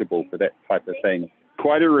feasible for that type of thing,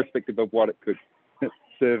 quite irrespective of what it could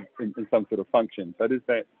serve in some sort of function. But is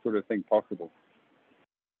that sort of thing possible?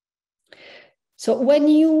 So when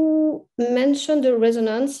you mention the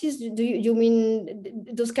resonances, do you mean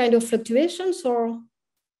those kind of fluctuations, or?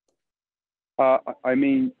 I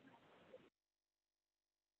mean,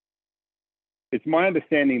 it's my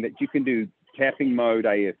understanding that you can do tapping mode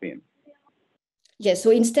AFM. Yes,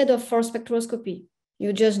 so instead of for spectroscopy,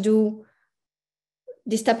 you just do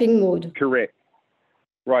this tapping mode. Correct.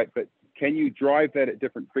 Right, but can you drive that at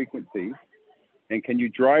different frequencies? And can you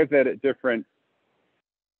drive that at different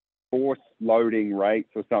force loading rates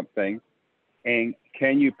or something? And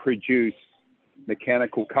can you produce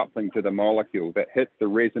mechanical coupling to the molecule that hits the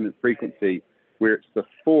resonance frequency where it's the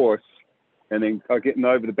force and then getting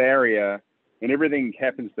over the barrier and everything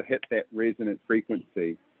happens to hit that resonance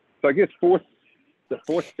frequency? So I guess the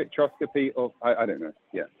force spectroscopy of, I don't know,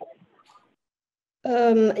 yeah.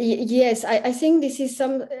 Yes, I think this is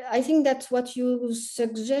I think that what you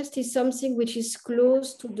suggest is something which is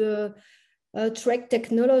close to the track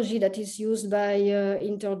technology that is used by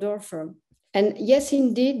Interdorfer. And yes,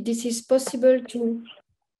 indeed, this is possible to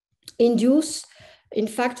induce, in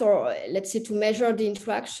fact, or let's say to measure the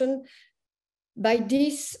interaction by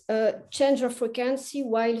this change of frequency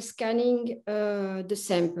while scanning the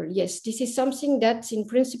sample. Yes, this is something that in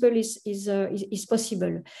principle is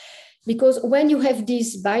possible. Because when you have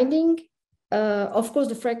this binding, of course,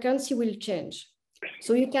 the frequency will change.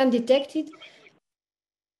 So you can detect it.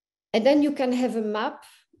 And then you can have a map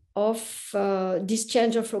of this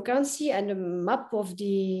change of frequency and a map of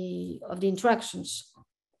the interactions.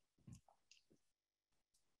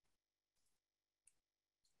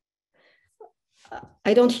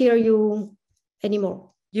 I don't hear you anymore.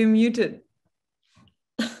 You're muted.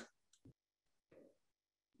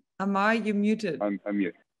 Amar, you're muted. I'm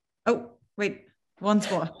muted. Oh, wait, once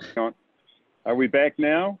more. Are we back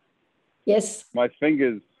now? Yes. My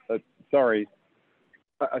fingers, sorry.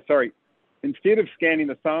 Sorry. Instead of scanning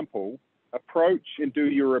the sample, approach and do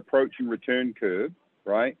your approach and return curve,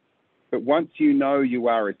 right? But once you know you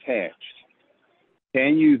are attached,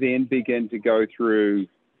 can you then begin to go through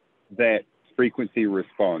that frequency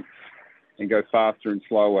response and go faster and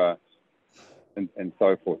slower and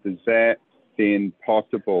so forth? Is that then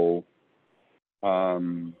possible?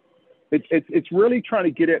 It's really trying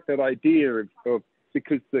to get at that idea of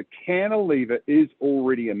because the cantilever is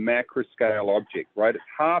already a macro scale object, right? It's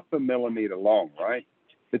 0.5 millimeter long, right?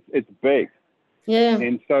 It's big. Yeah.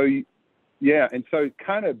 And so, yeah, and so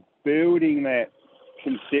kind of building that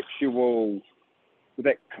conceptual,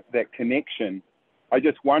 that connection. I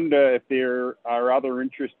just wonder if there are other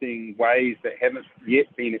interesting ways that haven't yet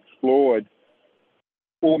been explored,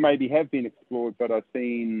 or maybe have been explored, but I've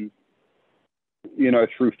seen, you know,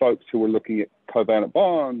 through folks who are looking at covalent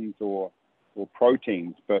bonds or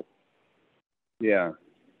proteins, but yeah.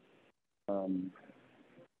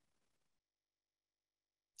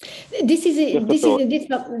 This is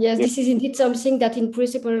indeed something that in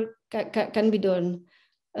principle can be done,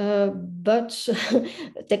 but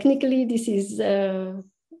technically this is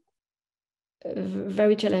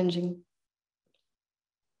very challenging.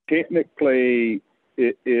 Technically,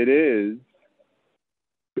 it is.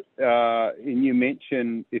 And you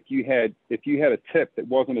mentioned if you had a tip that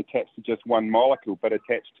wasn't attached to just one molecule but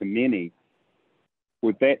attached to many,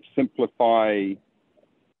 would that simplify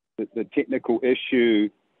the technical issue?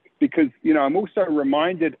 Because, you know, I'm also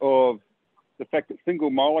reminded of the fact that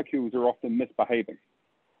single molecules are often misbehaving.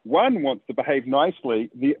 One wants to behave nicely,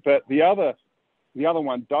 but the other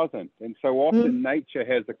one doesn't. And so often nature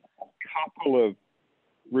has a couple of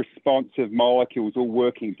responsive molecules all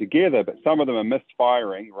working together, but some of them are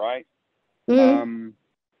misfiring, right? And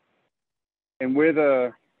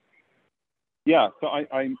whether, yeah. So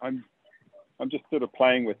I'm just sort of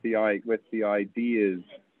playing with the ideas.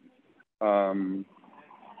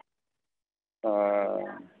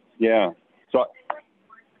 Yeah. So,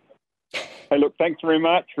 hey, look, thanks very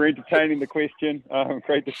much for entertaining the question.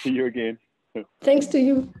 Great to see you again. Thanks to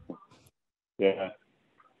you. Yeah.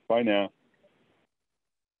 Bye now.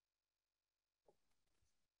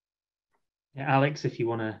 Yeah, Alex, if you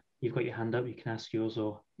want to, you've got your hand up, you can ask yours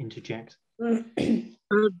or interject.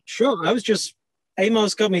 Sure. I was just,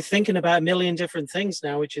 Amos got me thinking about a million different things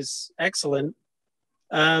now, which is excellent.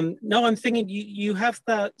 No, I'm thinking you have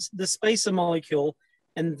the spacer molecule,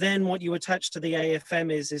 and then what you attach to the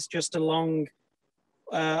AFM is just a long,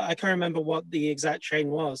 I can't remember what the exact chain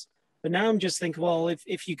was, but now I'm just thinking, well,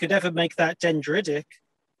 if you could ever make that dendritic,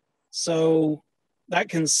 so that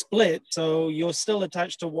can split. So you're still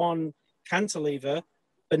attached to one cantilever,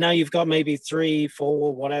 but now you've got maybe 3,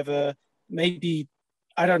 4, whatever, maybe,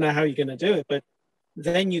 I don't know how you're going to do it, but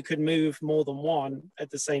then you could move more than one at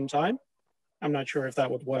the same time. I'm not sure if that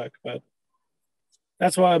would work, but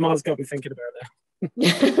that's why Amar's got me thinking about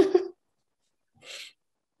that.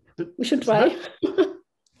 We should try.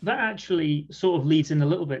 That actually sort of leads in a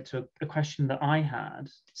little bit to a question that I had.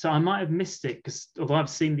 So I might have missed it, because although I've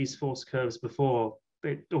seen these force curves before,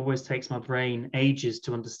 it always takes my brain ages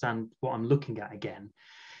to understand what I'm looking at again.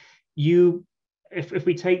 If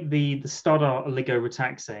we take the Stoddart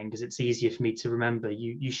oligoretaxane, because it's easier for me to remember,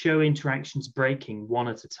 you show interactions breaking one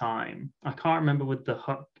at a time. I can't remember with the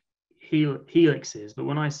helixes, but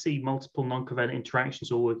when I see multiple non-covalent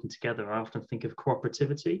interactions all working together, I often think of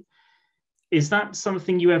cooperativity. Is that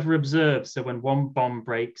something you ever observe? So when one bond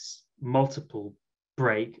breaks, multiple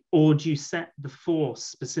break, or do you set the force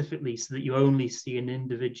specifically so that you only see an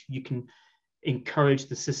individual? You can encourage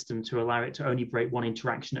the system to allow it to only break one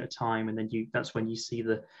interaction at a time, and then that's when you see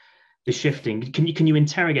the shifting. Can you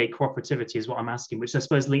interrogate cooperativity is what I'm asking, which I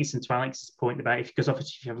suppose links into Alex's point about because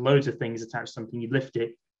obviously if you have loads of things attached to something, you lift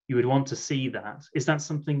it, you would want to see that. Is that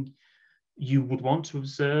something you would want to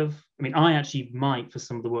observe? I mean, I actually might for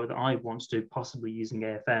some of the work that I want to do, possibly using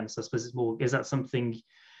AFM. So I suppose it's more, is that something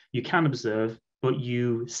you can observe, but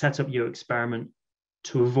you set up your experiment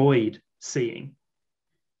to avoid seeing?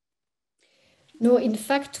 No, in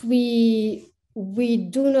fact, we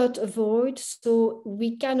do not avoid, so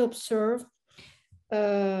we can observe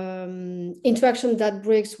interaction that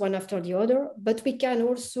breaks one after the other, but we can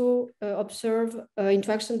also observe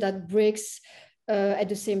interaction that breaks at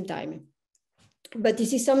the same time. But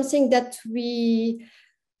this is something that we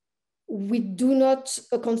do not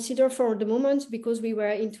consider for the moment because we were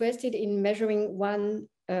interested in measuring one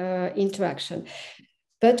interaction.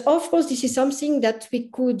 But of course, this is something that we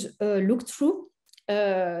could look through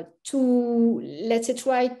to, let's say,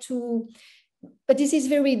 try to, but this is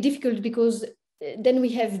very difficult because then we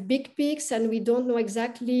have big peaks and we don't know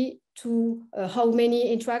exactly to how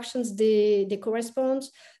many interactions they correspond.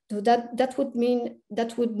 So that would mean,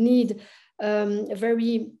 that would need a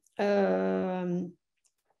very thorough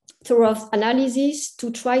analysis to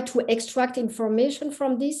try to extract information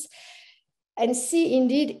from this and see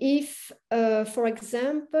indeed if, for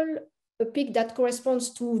example, a peak that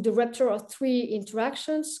corresponds to the rupture of 3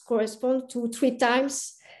 interactions corresponds to 3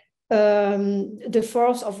 times the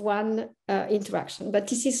force of one interaction. But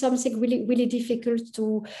this is something really, really difficult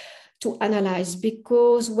to analyze,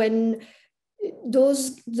 because when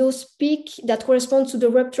those peaks that correspond to the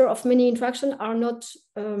rupture of many interactions are not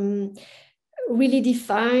really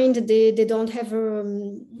defined, they don't have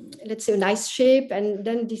let's say a nice shape, and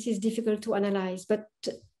then this is difficult to analyze. But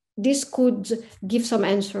this could give some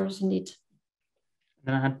answers indeed.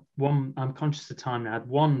 Then I had one, I'm conscious of time, I had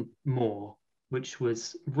one more, which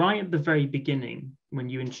was right at the very beginning when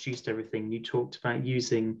you introduced everything, you talked about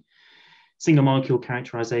using single molecule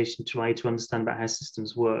characterization to allow you to understand about how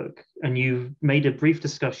systems work. And you made a brief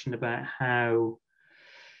discussion about how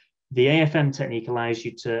the AFM technique allows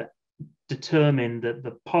you to determine that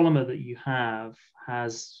the polymer that you have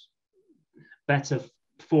has better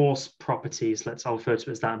force properties. I'll refer to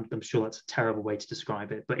it as that. I'm sure that's a terrible way to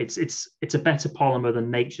describe it, but it's a better polymer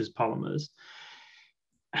than nature's polymers.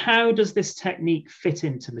 How does this technique fit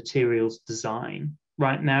into materials design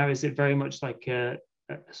right now? Is it very much like a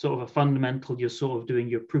sort of a fundamental, you're sort of doing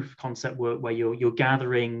your proof of concept work where you're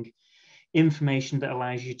gathering information that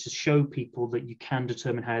allows you to show people that you can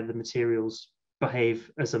determine how the materials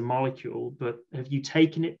behave as a molecule, but have you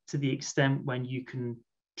taken it to the extent when you can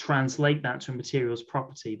translate that to a materials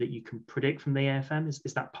property that you can predict from the AFM?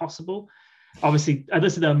 Is that possible? Obviously,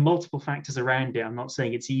 there are multiple factors around it. I'm not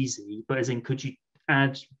saying it's easy, but as in, could you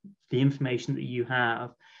add the information that you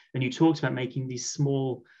have? And you talked about making these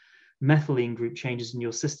small methylene group changes in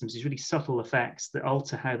your systems, these really subtle effects that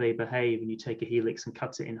alter how they behave, and you take a helix and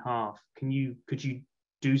cut it in half. Could you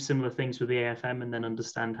do similar things with the AFM and then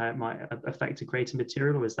understand how it might affect a greater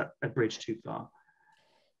material, or is that a bridge too far?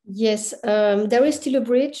 Yes, there is still a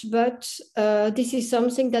bridge, but this is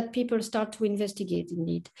something that people start to investigate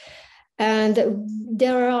indeed. And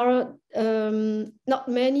there are not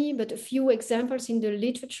many, but a few examples in the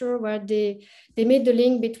literature where they made the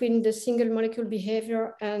link between the single molecule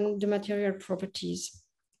behavior and the material properties.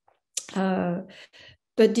 But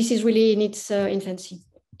this is really in its infancy.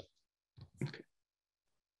 Okay.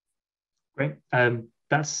 Great.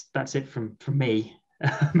 That's it from me.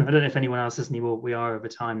 I don't know if anyone else has any more. We are over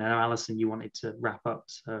time now. Alison, you wanted to wrap up,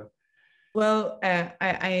 so. Well,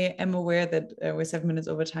 I am aware that we're 7 minutes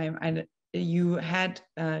over time. you had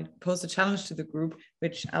posed a challenge to the group,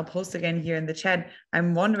 which I'll post again here in the chat.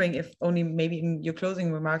 I'm wondering if only maybe in your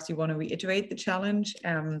closing remarks you want to reiterate the challenge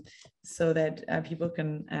so that people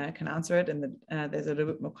can answer it, and that there's a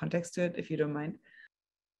little bit more context to it, if you don't mind.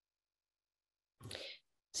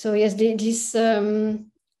 So yes,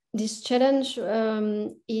 this challenge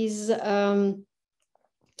is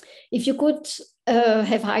if you could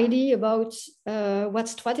have idea about what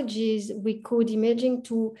strategies we could imagine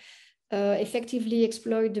to effectively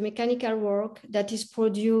exploit the mechanical work that is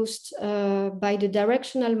produced by the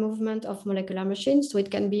directional movement of molecular machines. So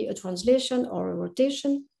it can be a translation or a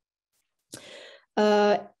rotation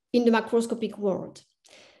in the macroscopic world.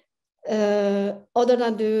 Other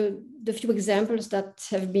than the few examples that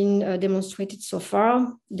have been demonstrated so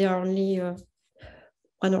far, there are only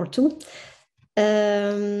one or two.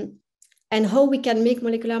 And how we can make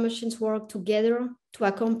molecular machines work together to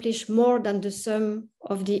accomplish more than the sum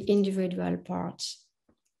of the individual parts.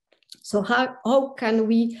 So how can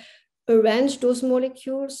we arrange those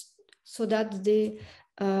molecules so that they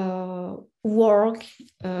work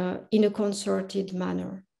in a concerted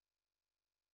manner?